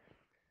 Okay?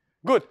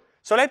 Good.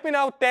 So let me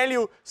now tell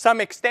you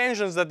some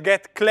extensions that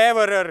get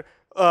cleverer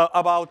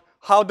about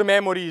how the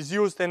memory is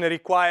used and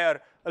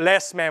require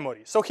less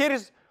memory. So here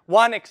is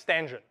one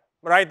extension,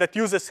 right, that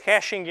uses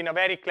hashing in a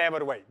very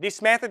clever way.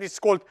 This method is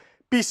called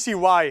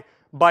PCY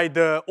by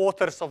the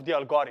authors of the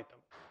algorithm,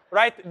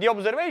 right? The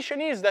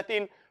observation is that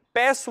in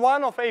pass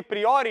 1 of a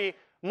priori,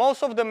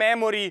 most of the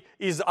memory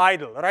is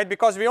idle, right?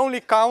 Because we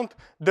only count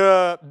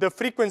the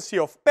frequency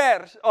of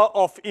pairs,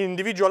 of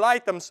individual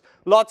items,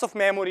 lots of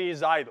memory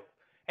is idle.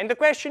 And the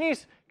question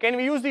is, can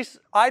we use this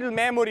idle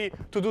memory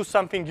to do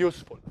something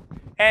useful?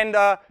 And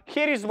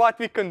here is what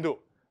we can do,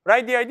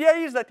 right? The idea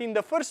is that in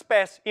the first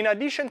pass, in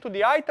addition to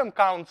the item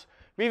counts,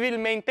 we will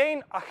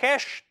maintain a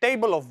hash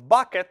table of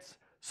buckets.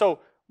 So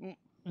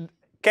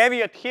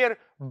caveat here,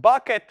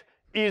 bucket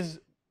is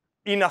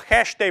in a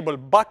hash table.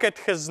 Bucket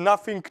has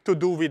nothing to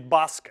do with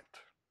basket,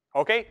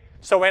 okay?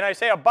 So when I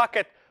say a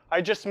bucket, I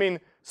just mean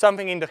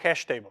something in the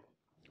hash table,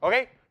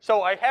 okay?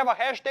 So I have a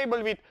hash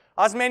table with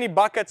as many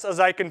buckets as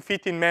I can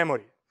fit in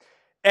memory.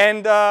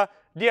 And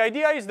the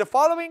idea is the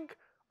following.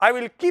 I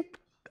will keep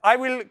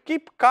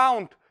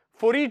count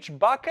for each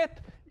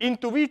bucket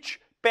into which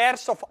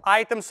pairs of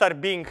items are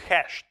being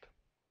hashed.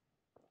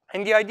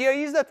 And the idea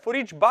is that for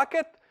each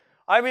bucket,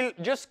 I will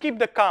just keep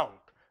the count,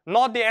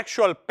 not the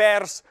actual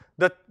pairs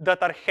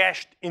that are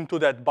hashed into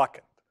that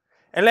bucket.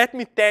 And let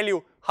me tell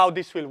you how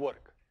this will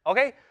work,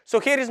 okay? So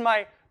here is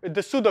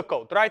the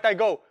pseudocode, right? I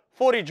go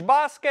for each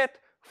basket,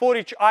 for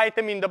each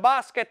item in the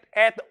basket,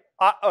 add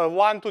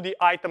 1 to the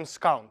items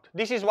count.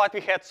 This is what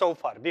we had so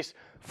far. These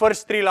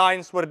first 3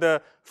 lines were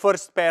the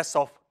first pass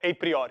of a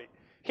priori.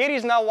 Here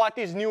is now what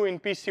is new in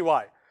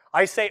PCY.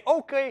 I say,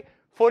 okay,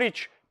 for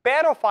each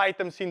pair of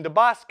items in the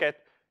basket,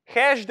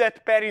 hash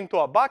that pair into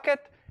a bucket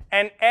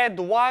and add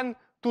 1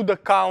 to the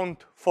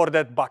count for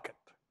that bucket,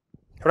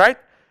 right?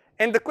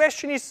 And the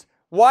question is,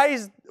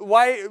 why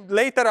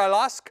later I'll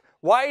ask,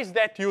 why is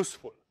that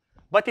useful?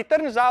 But it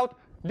turns out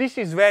this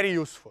is very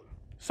useful.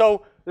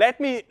 So let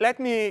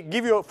me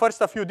give you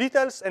first a few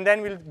details, and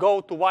then we'll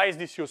go to why is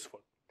this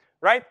useful,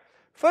 right?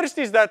 First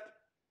is that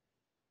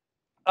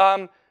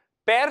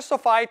pairs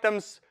of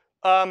items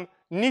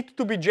need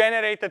to be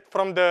generated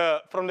from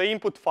the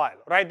input file,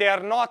 right? They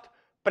are not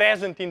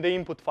present in the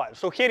input file.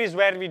 So here is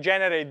where we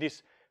generate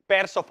these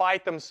pairs of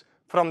items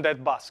from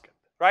that basket,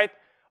 right?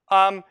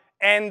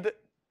 And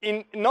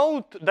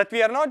note that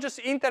we are not just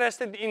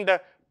interested in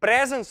the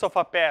presence of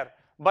a pair,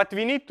 but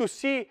we need to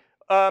see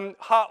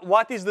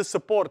what is the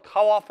support,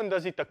 how often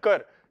does it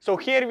occur. So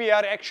here we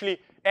are actually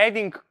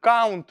adding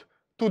count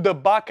to the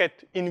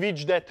bucket in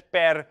which that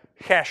pair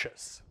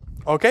hashes,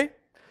 okay?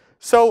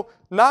 So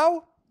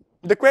now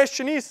the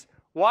question is,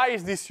 why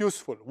is this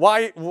useful?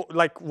 Why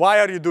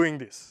are you doing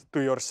this to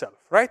yourself,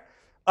 right?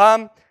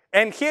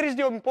 And here is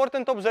the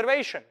important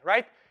observation,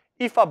 right?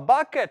 If a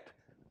bucket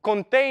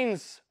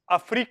contains a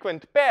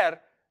frequent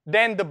pair,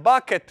 then the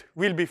bucket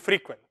will be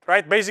frequent,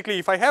 right? Basically,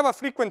 if I have a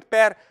frequent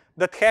pair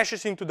that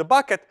hashes into the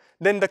bucket,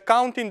 then the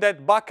count in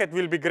that bucket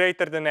will be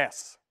greater than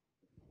S,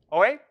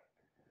 okay?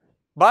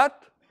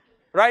 But,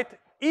 right,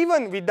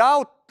 even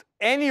without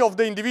any of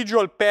the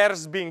individual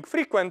pairs being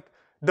frequent,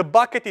 the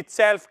bucket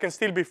itself can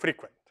still be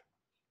frequent,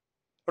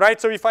 right?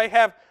 So if I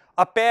have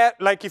a pair,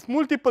 like if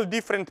multiple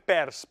different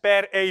pairs,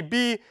 pair A,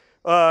 B,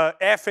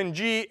 F and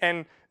G,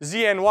 and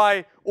Z and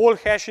Y all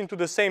hash into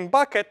the same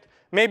bucket,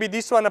 maybe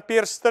this one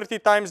appears 30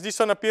 times, this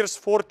one appears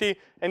 40,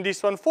 and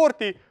this one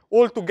 40.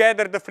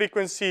 Altogether, the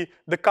frequency,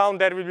 the count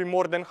there will be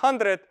more than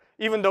 100,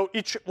 even though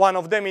each one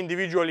of them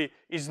individually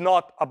is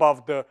not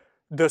above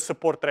the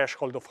support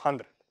threshold of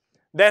 100.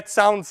 That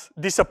sounds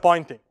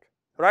disappointing,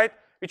 right?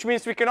 Which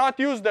means we cannot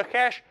use the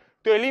hash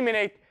to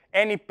eliminate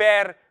any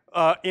pair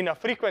in a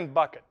frequent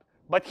bucket.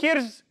 But here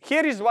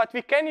is what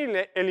we can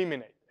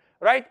eliminate,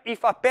 right?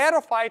 If a pair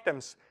of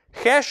items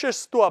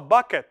hashes to a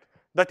bucket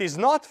that is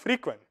not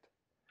frequent,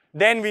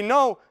 then we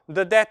know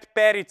that that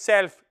pair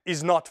itself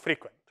is not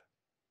frequent.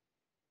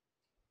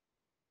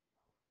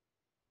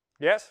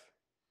 Yes?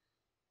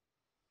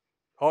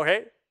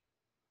 Okay?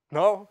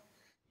 No?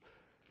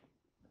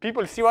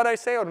 People see what I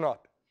say or not?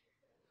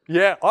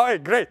 Yeah, all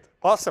right, great,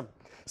 awesome,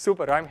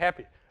 super, I'm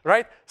happy,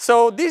 right?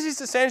 So this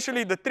is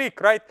essentially the trick,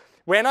 right?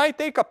 When I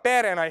take a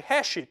pair and I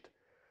hash it,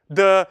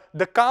 the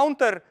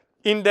counter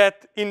in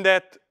that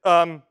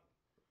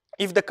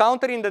if the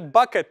counter in that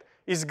bucket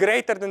is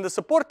greater than the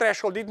support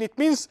threshold, it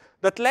means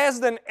that less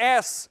than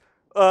S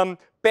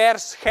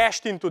pairs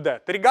hashed into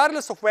that,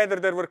 regardless of whether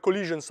there were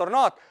collisions or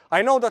not.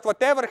 I know that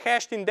whatever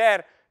hashed in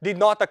there did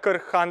not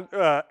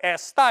occur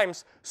S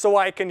times, so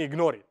I can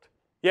ignore it.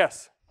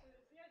 Yes? So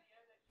is the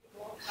idea that you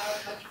won't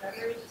have much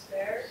memory to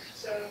spare,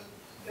 so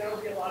there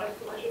will be a lot of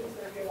collisions,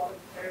 there will be a lot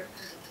of pairs?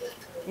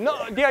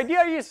 No, the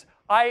idea is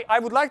I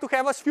would like to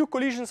have as few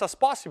collisions as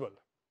possible,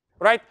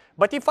 right?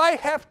 But if I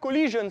have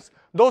collisions,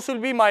 those will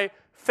be my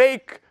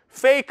fake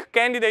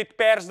candidate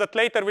pairs that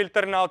later will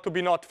turn out to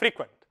be not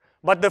frequent.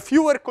 But the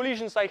fewer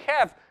collisions I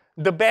have,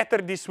 the better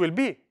this will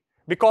be,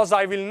 because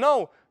I will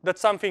know that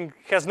something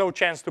has no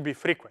chance to be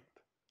frequent,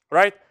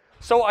 right?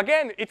 So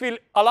again, it will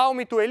allow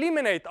me to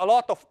eliminate a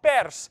lot of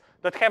pairs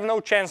that have no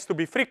chance to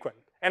be frequent.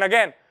 And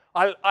again,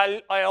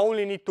 I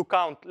only need to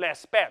count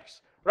less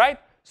pairs, right?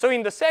 So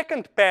in the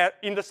second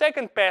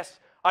pass,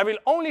 I will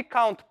only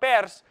count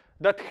pairs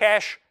that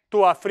hash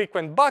to a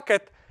frequent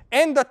bucket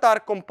and that are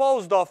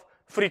composed of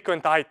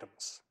frequent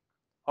items,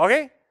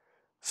 okay?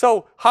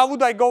 So how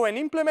would I go and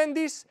implement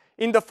this?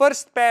 In the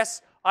first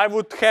pass, I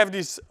would have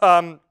this,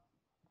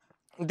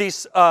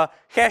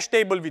 hash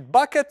table with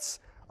buckets.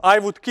 I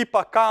would keep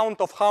a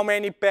count of how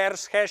many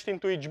pairs hashed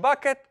into each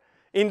bucket.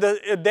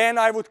 Then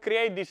I would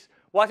create this,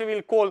 what we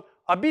will call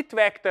a bit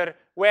vector,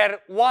 where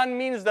 1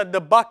 means that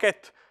the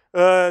bucket,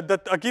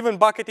 that a given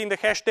bucket in the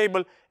hash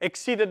table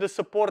exceeded the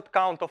support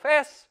count of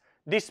S.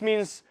 This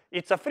means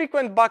it's a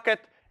frequent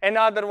bucket, and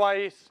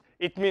otherwise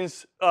it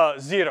means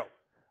 0,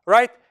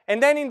 right?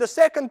 And then in the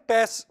second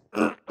pass,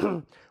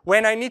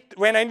 when I need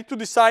to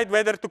decide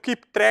whether to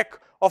keep track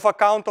of a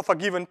count of a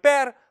given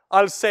pair,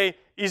 I'll say,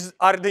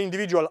 are the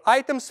individual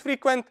items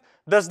frequent?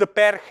 Does the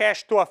pair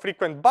hash to a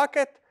frequent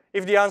bucket?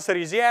 If the answer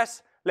is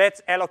yes,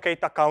 let's allocate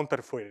a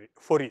counter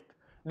for it.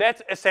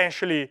 That's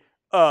essentially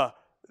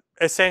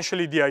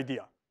the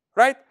idea,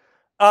 right?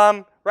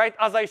 Right,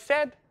 as I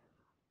said,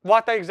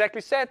 what I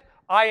exactly said,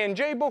 I and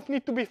j both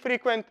need to be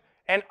frequent,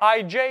 and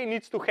ij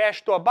needs to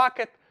hash to a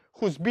bucket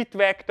whose bit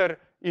vector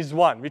is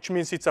 1, which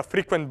means it's a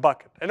frequent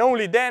bucket. And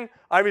only then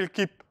I will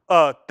keep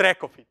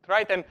track of it,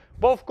 right? And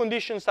both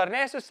conditions are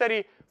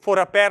necessary for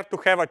a pair to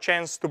have a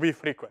chance to be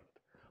frequent.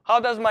 How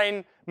does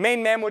my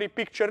main memory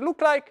picture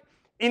look like?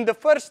 In the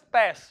first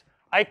pass,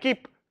 I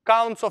keep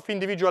counts of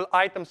individual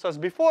items as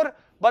before,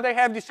 but I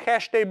have this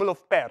hash table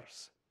of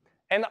pairs.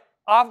 And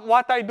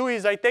what I do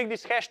is I take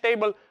this hash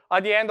table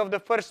at the end of the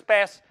first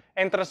pass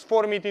and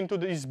transform it into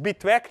this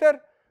bit vector,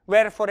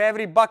 where for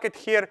every bucket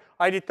here,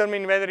 I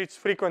determine whether it's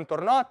frequent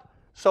or not.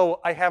 So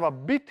I have a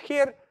bit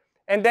here,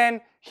 and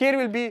then here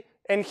will be,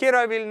 and here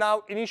I will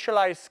now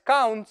initialize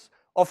counts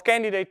of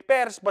candidate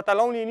pairs, but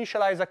I'll only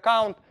initialize a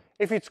count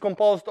if it's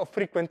composed of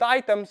frequent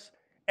items,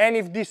 and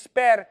if this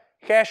pair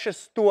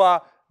hashes to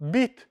a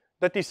bit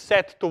that is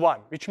set to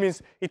 1, which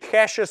means it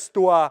hashes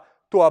to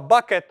a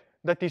bucket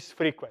that is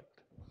frequent,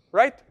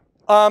 right?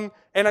 And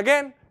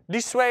again,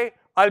 this way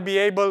I'll be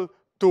able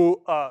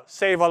to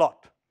save a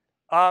lot.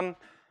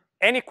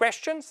 Any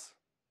questions,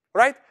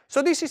 right?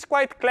 So this is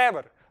quite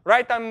clever,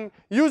 right? I'm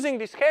using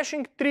this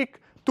hashing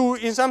trick to,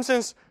 in some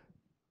sense,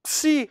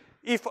 see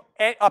if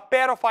a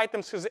pair of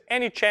items has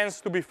any chance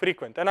to be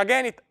frequent. And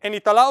again,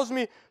 it allows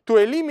me to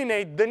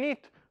eliminate the need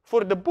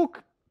for the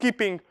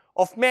bookkeeping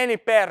of many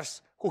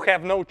pairs who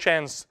have no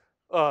chance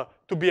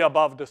to be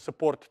above the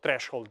support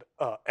threshold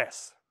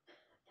S.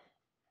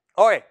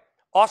 Okay,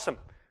 awesome.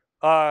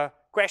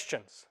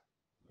 Questions?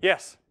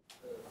 Yes?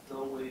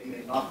 So we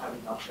may not have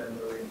enough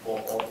memory for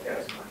all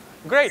pairs.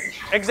 Great,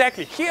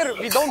 exactly. Here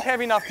we don't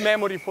have enough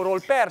memory for all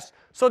pairs,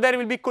 so there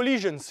will be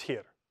collisions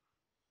here,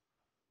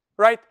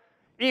 right?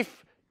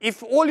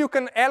 If all you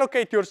can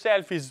allocate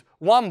yourself is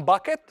 1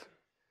 bucket,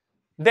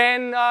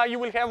 then you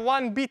will have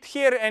 1 bit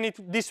here, and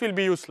this will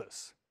be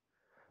useless.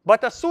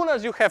 But as soon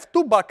as you have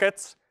 2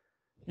 buckets,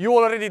 you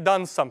already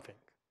done something.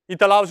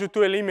 It allows you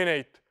to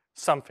eliminate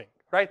something,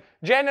 right?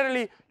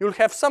 Generally, you'll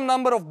have some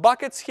number of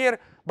buckets here,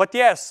 but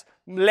yes,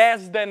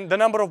 less than the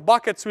number of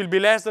buckets will be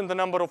less than the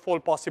number of all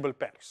possible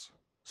pairs.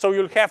 So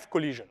you'll have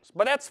collisions,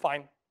 but that's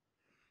fine.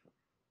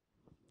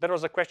 There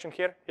was a question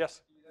here,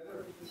 yes?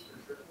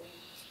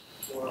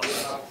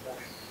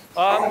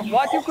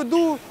 What you could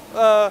do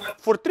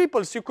for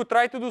triples, you could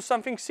try to do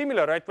something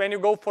similar, right? When you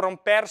go from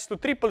pairs to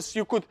triples,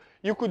 you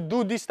could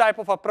do this type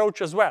of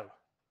approach as well,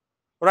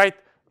 right?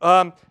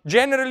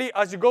 Generally,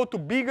 as you go to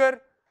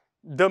bigger,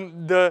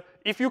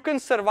 if you can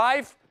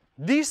survive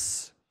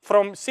this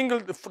from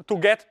single to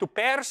get to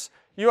pairs,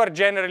 you are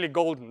generally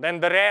golden. Then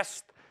the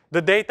rest,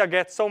 the data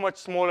gets so much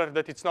smaller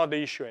that it's not the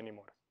issue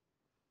anymore.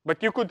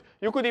 But you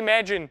could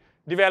imagine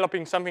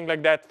developing something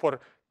like that for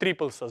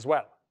triples as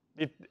well.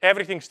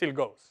 Everything still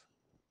goes.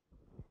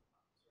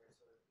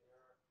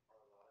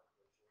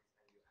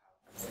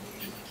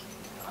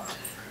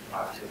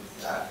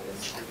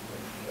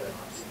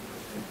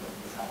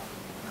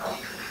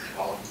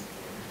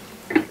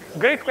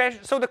 Great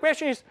question. So the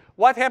question is,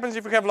 what happens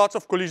if you have lots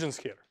of collisions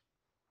here,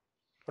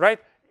 right?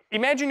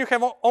 Imagine you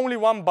have only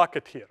 1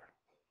 bucket here.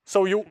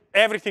 So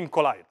everything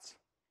collides.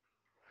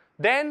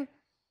 Then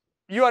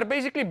you are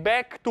basically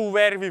back to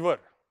where we were,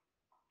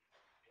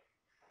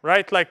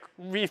 right? Like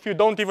if you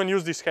don't even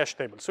use this hash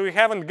table. So you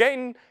haven't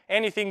gained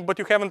anything, but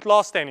you haven't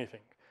lost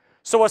anything.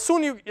 So as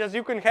soon as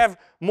you can have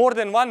more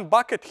than 1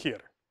 bucket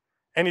here,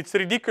 and it's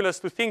ridiculous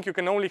to think you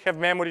can only have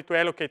memory to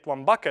allocate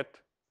 1 bucket,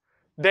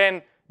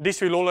 then this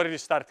will already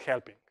start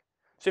helping.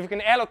 So if you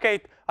can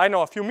allocate, I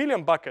know, a few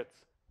million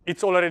buckets,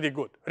 it's already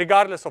good,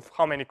 regardless of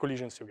how many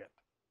collisions you get.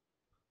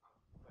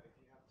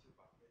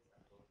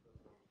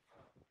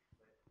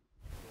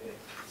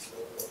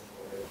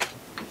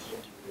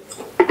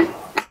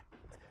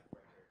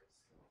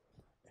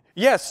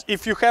 Yes,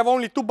 if you have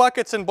only 2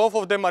 buckets and both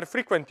of them are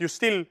frequent, you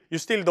still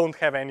don't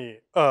have any.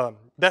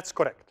 That's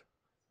correct,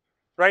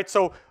 right?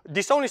 So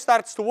this only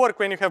starts to work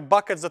when you have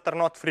buckets that are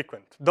not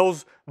frequent.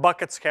 Those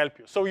buckets help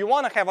you. So you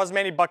want to have as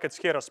many buckets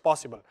here as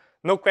possible.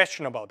 No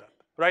question about that,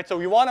 right? So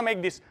you want to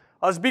make this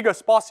as big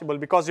as possible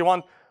because you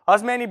want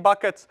as many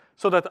buckets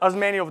so that as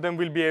many of them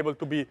will be able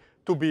to be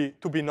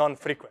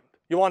non-frequent.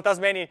 You want as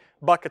many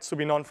buckets to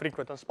be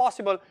non-frequent as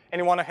possible, and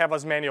you want to have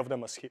as many of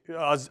them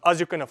as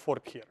you can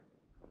afford here.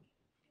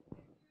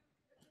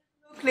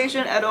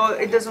 Collision at all,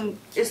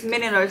 it's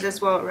meaningless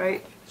as well,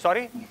 right?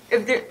 Sorry?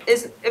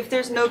 If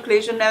there's no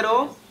collision at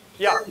all,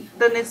 yeah,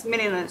 then it's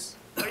meaningless.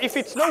 If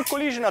it's no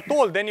collision at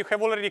all, then you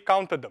have already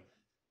counted them.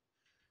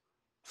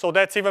 So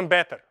that's even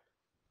better,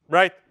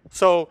 right?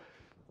 So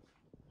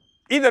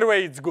either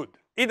way, it's good.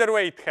 Either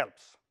way, it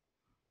helps.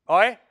 All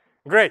right?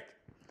 Great.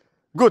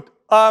 Good.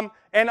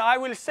 And I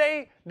will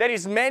say there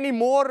is many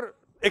more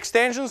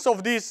extensions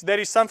of this. There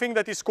is something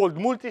that is called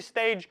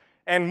multi-stage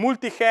and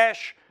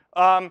multi-hash.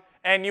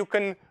 And you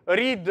can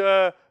read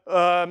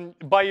on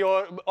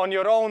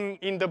your own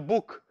in the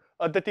book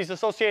that is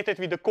associated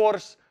with the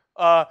course,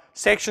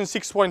 section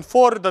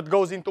 6.4, that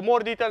goes into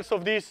more details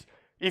of this.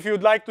 If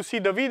you'd like to see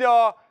the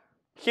video,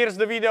 here's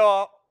the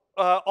video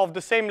of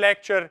the same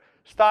lecture.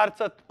 Starts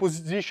at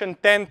position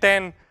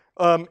 1010,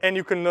 and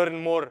you can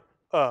learn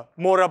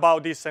more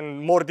about this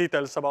and more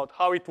details about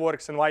how it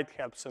works and why it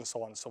helps and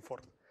so on and so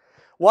forth.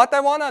 What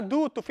I want to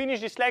do to finish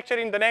this lecture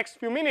in the next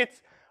few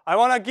minutes, I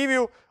want to give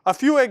you a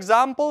few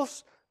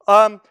examples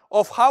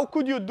of how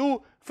could you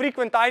do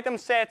frequent item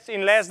sets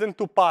in less than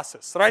 2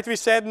 passes, right? We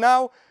said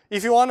now,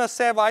 if you want to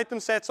save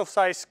item sets of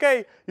size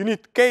k, you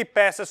need k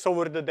passes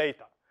over the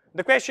data.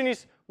 The question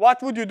is,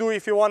 what would you do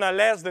if you want a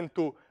less than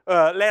 2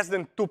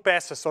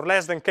 passes or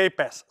less than k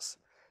passes?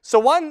 So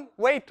one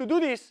way to do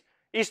this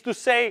is to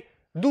say,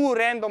 do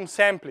random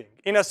sampling.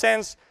 In a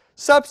sense,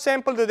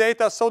 subsample the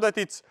data so that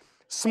it's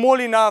small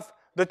enough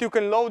that you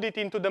can load it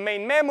into the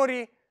main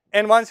memory.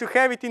 And once you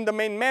have it in the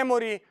main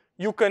memory,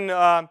 you can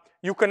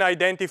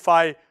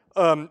identify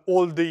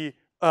all the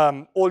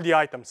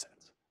item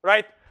sets,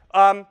 right?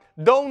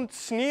 Don't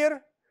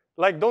sneer,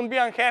 like don't be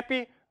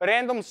unhappy.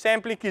 Random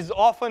sampling is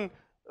often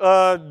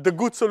the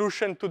good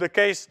solution to the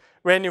case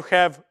when you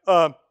have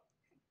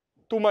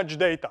too much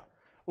data.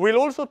 We'll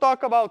also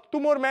talk about 2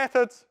 more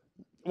methods.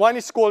 One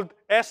is called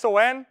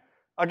SON,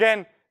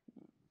 again,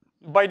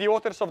 by the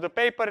authors of the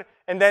paper,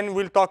 and then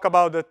we'll talk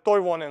about the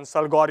Toivonen's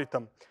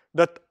algorithm,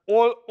 that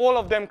all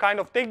of them kind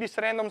of take this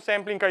random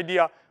sampling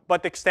idea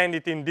but extend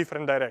it in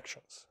different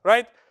directions,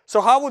 right? So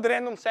how would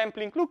random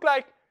sampling look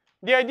like?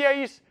 The idea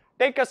is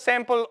take a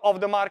sample of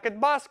the market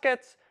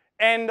baskets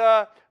and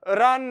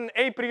run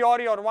a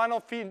priori or one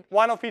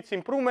of its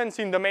improvements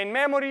in the main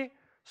memory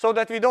so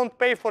that we don't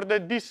pay for the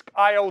disk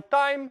I/O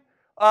time,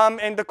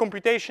 and the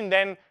computation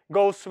then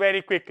goes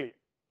very quickly.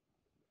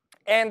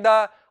 And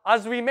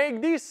as we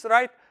make this,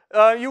 right,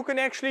 you can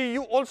actually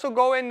also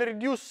go and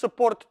reduce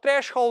support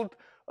threshold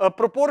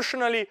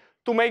proportionally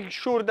to make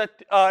sure that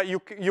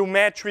you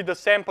match with the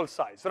sample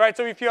size, right?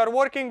 So if you are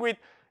working with,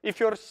 if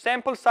your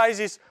sample size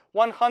is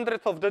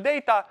 100th of the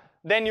data,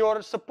 then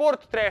your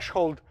support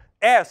threshold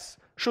S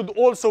should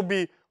also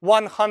be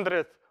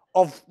 100th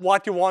of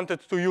what you wanted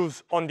to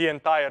use on the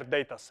entire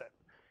data set.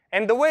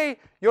 And the way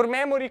your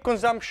memory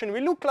consumption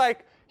will look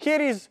like,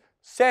 here is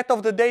set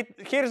of the data,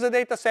 here's the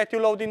data set you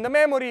load in the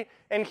memory,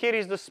 and here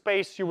is the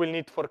space you will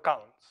need for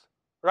counts,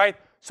 right?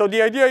 So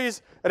the idea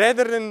is,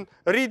 rather than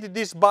read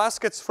these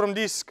baskets from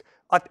disk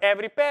at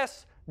every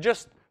pass,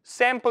 just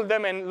sample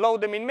them and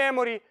load them in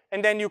memory,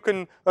 and then you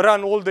can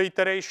run all the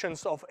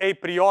iterations of a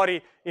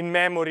priori in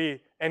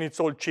memory, and it's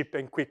all cheap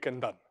and quick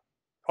and done,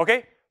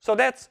 okay? So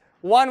that's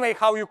one way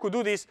how you could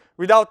do this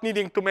without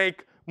needing to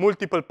make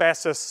multiple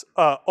passes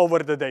over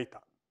the data.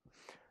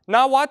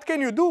 Now what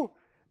can you do?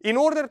 In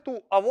order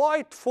to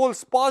avoid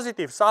false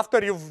positives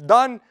after you've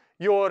done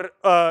your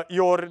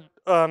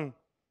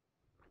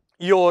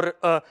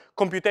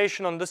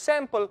computation on the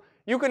sample,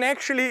 you can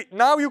actually,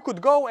 now you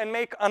could go and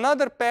make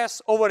another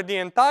pass over the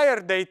entire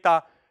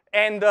data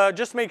and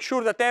just make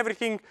sure that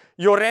everything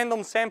your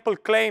random sample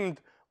claimed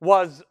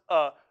was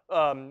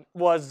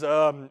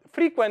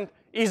frequent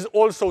is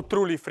also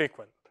truly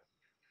frequent,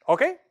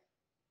 okay?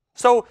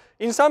 So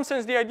in some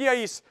sense, the idea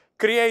is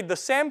create the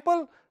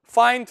sample,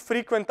 find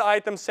frequent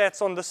item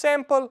sets on the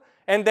sample,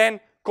 and then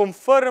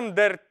confirm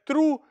their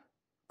true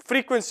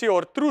frequency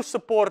or true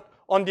support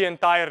on the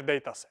entire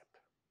data set,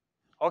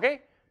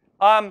 okay?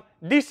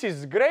 This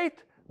is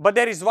great, but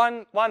there is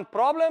one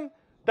problem,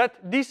 that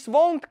this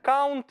won't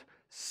count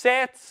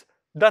sets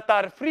that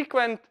are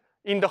frequent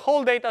in the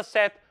whole data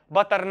set,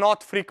 but are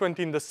not frequent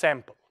in the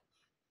sample,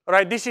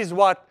 right? This is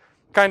what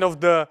kind of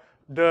the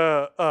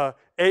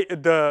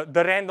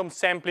random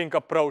sampling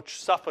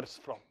approach suffers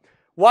from.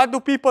 What do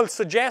people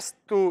suggest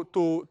to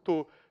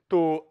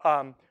go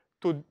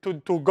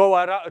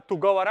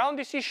around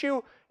this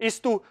issue is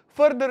to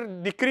further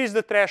decrease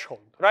the threshold,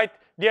 right?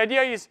 The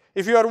idea is,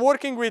 if you are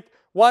working with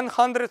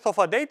 100th of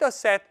a data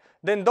set,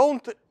 then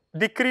don't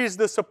decrease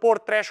the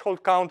support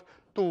threshold count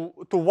to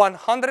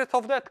 1/100th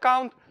of that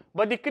count,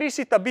 but decrease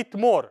it a bit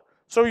more.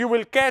 So you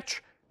will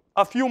catch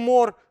a few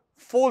more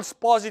false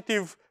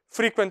positive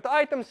frequent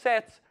item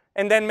sets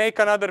and then make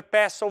another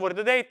pass over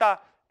the data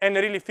and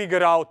really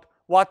figure out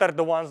what are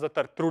the ones that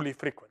are truly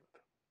frequent.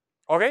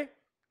 Okay?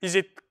 Is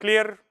it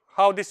clear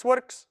how this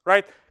works?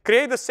 Right?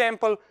 Create a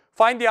sample,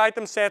 find the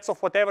item sets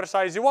of whatever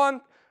size you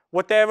want,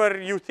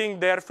 whatever you think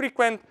they are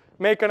frequent,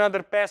 make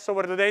another pass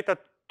over the data,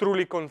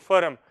 truly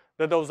confirm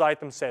that those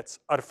item sets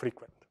are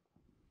frequent.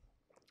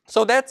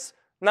 So that's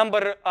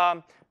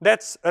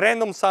that's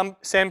random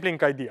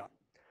sampling idea.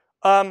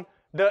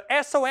 The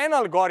SON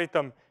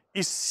algorithm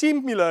is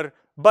similar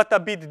but a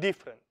bit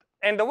different.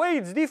 And the way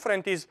it's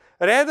different is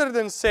rather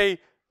than say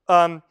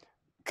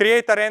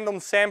create a random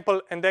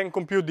sample and then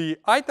compute the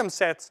item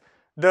sets,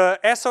 the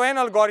SON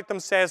algorithm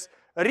says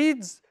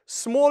reads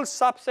small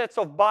subsets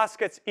of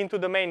baskets into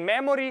the main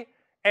memory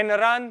and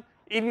run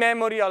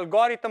in-memory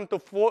algorithm to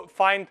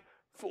find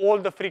all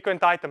the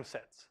frequent item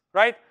sets,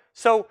 right?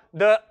 So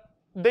the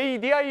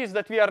idea is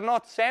that we are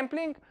not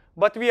sampling,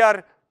 but we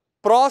are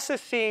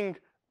processing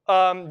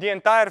the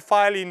entire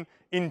file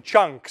in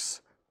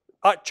chunks,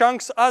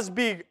 chunks as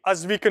big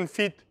as we can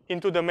fit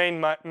into the main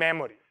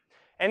memory.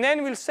 And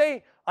then we'll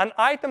say an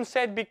item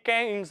set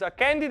becomes a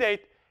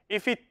candidate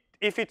if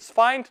it's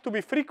found to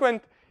be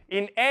frequent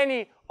in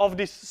any of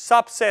these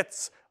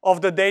subsets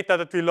of the data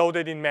that we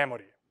loaded in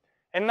memory.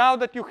 And now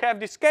that you have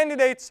these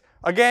candidates,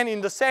 again,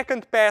 in the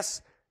second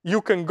pass,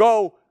 you can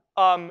go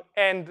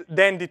and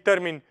then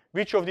determine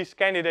which of these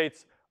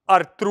candidates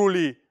are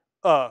truly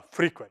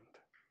frequent.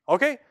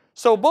 Okay?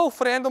 So both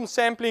random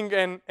sampling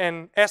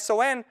and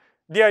SON,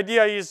 the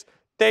idea is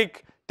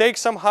take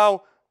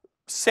somehow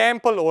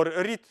sample or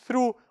read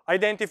through,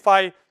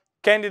 identify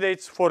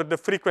candidates for the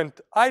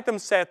frequent item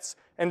sets,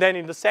 and then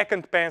in the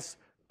second pass,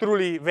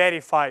 truly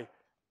verify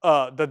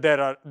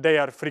that they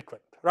are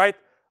frequent, right?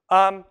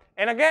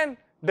 And again,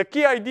 the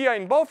key idea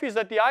in both is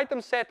that the item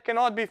set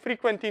cannot be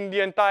frequent in the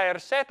entire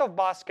set of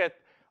basket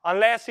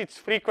unless it's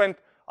frequent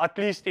at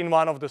least in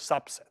one of the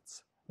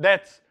subsets.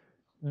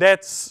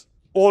 That's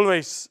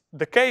always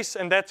the case,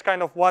 and that's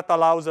kind of what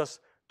allows us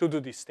to do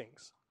these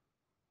things.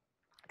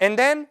 And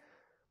then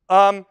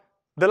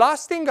the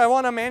last thing I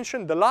want to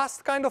mention, the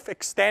last kind of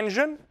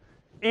extension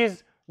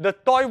is the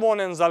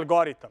Toivonen's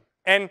algorithm.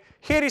 And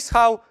here is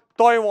how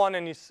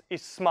Toivonen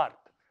is smart.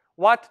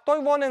 What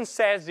Toivonen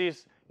says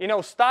is,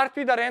 start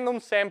with a random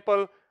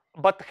sample,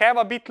 but have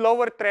a bit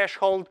lower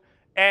threshold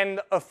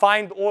and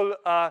find all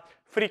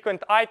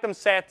frequent item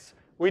sets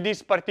with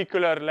this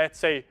particular, let's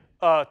say,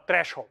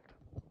 threshold.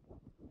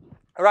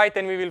 Right,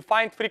 and we will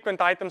find frequent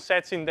item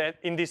sets in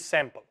this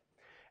sample.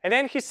 And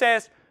then he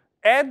says,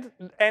 and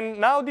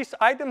now these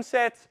item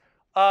sets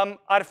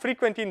are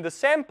frequent in the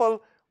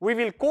sample. We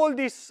will call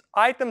these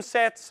item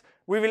sets,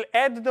 we will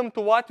add them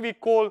to what we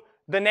call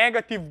the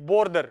negative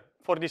border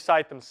for these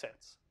item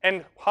sets.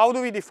 And how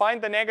do we define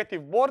the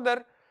negative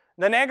border?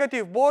 The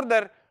negative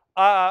border,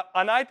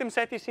 an item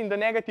set is in the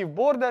negative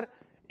border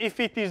if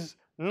it is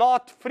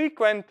not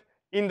frequent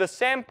in the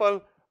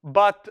sample,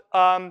 but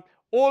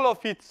all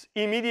of its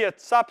immediate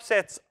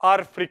subsets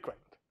are frequent,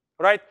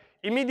 right?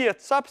 Immediate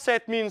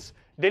subset means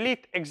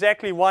delete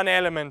exactly one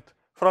element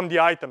from the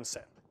item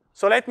set.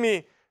 So let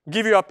me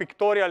give you a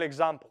pictorial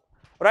example,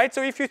 right?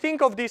 So if you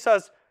think of this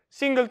as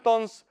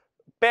singletons,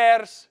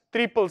 pairs,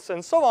 triples,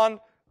 and so on,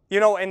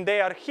 and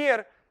they are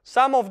here,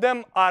 some of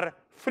them are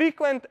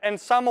frequent and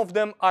some of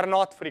them are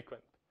not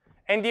frequent.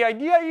 And the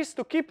idea is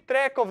to keep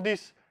track of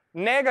this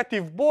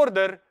negative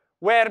border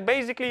where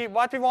basically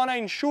what we want to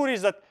ensure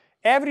is that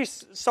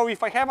so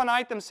if I have an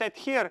item set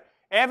here,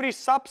 every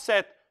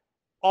subset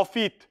of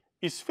it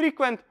is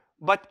frequent,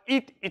 but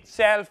it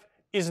itself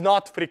is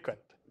not frequent.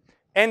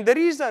 And the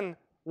reason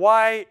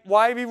why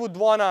we would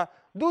want to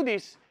do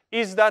this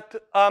is that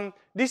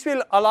this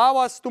will allow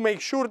us to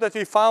make sure that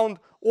we found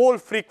all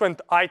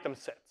frequent item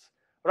sets,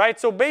 right?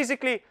 So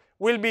basically,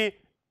 we'll be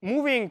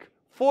moving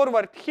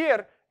forward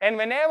here, and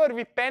whenever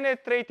we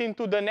penetrate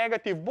into the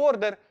negative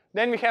border,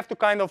 then we have to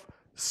kind of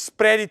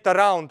spread it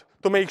around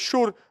to make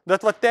sure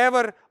that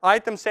whatever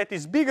item set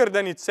is bigger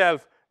than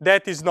itself,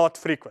 that is not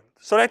frequent.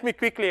 So let me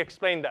quickly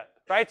explain that,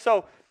 right?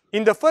 So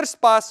in the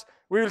first pass,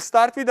 we will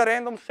start with a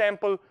random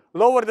sample,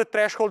 lower the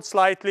threshold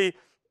slightly,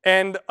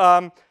 and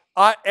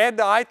add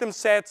the item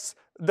sets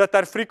that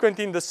are frequent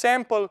in the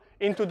sample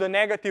into the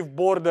negative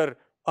border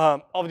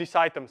of these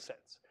item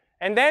sets.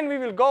 And then we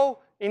will go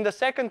in the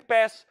second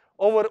pass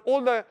over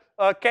all the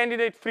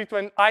candidate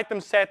frequent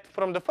item set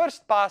from the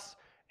first pass,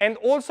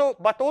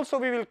 but also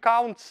we will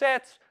count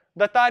sets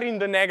that are in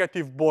the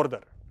negative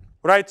border,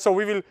 right? So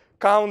we will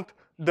count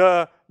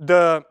the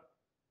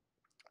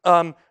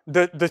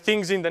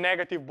things in the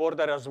negative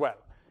border as well.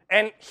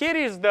 And here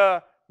is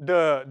the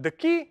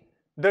key.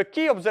 The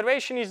key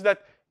observation is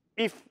that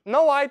if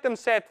no item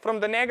set from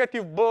the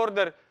negative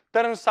border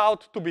turns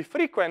out to be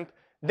frequent,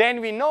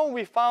 then we know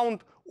we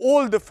found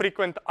all the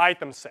frequent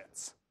item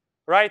sets,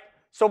 right?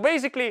 So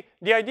basically,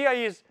 the idea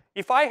is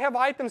if I have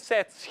item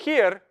sets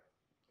here,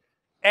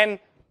 and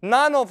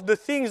none of the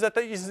things that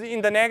is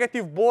in the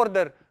negative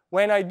border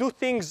when I do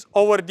things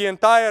over the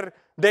entire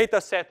data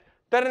set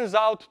turns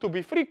out to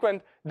be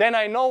frequent, then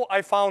I know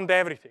I found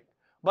everything.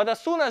 But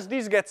as soon as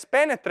this gets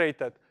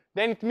penetrated,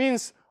 then it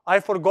means I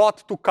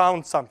forgot to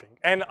count something,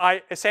 and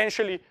I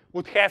essentially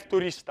would have to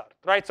restart,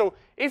 right? So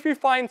if we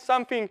find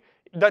something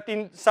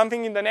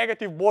in the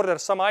negative border,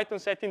 some item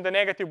set in the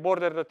negative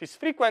border that is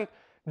frequent,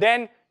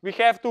 then we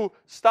have to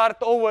start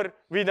over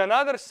with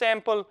another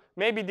sample,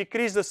 maybe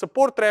decrease the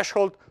support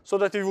threshold so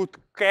that we would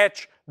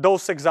catch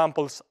those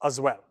examples as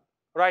well,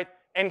 right?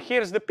 And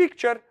here's the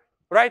picture,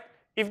 right?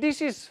 If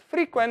this is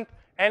frequent,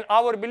 and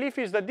our belief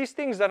is that these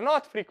things are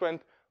not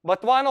frequent,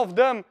 but one of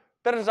them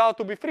turns out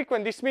to be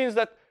frequent, this means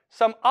that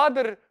some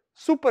other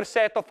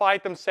superset of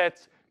item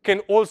sets can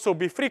also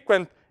be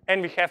frequent,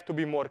 and we have to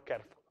be more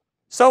careful.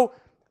 So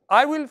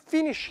I will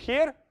finish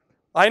here.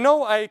 I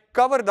know I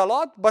covered a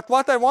lot, but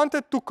what I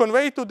wanted to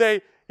convey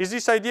today is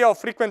this idea of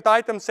frequent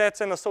item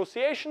sets and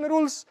association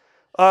rules,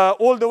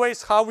 all the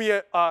ways how we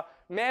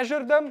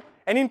measure them,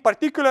 and in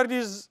particular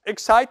these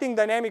exciting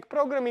dynamic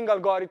programming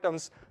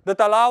algorithms that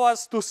allow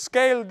us to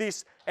scale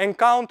this and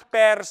count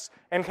pairs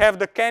and have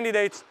the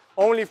candidates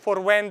only for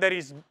when there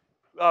is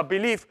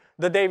belief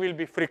that they will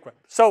be frequent.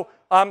 So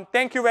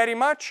thank you very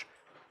much.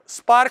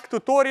 Spark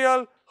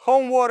tutorial,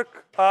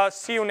 homework,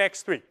 see you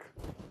next week.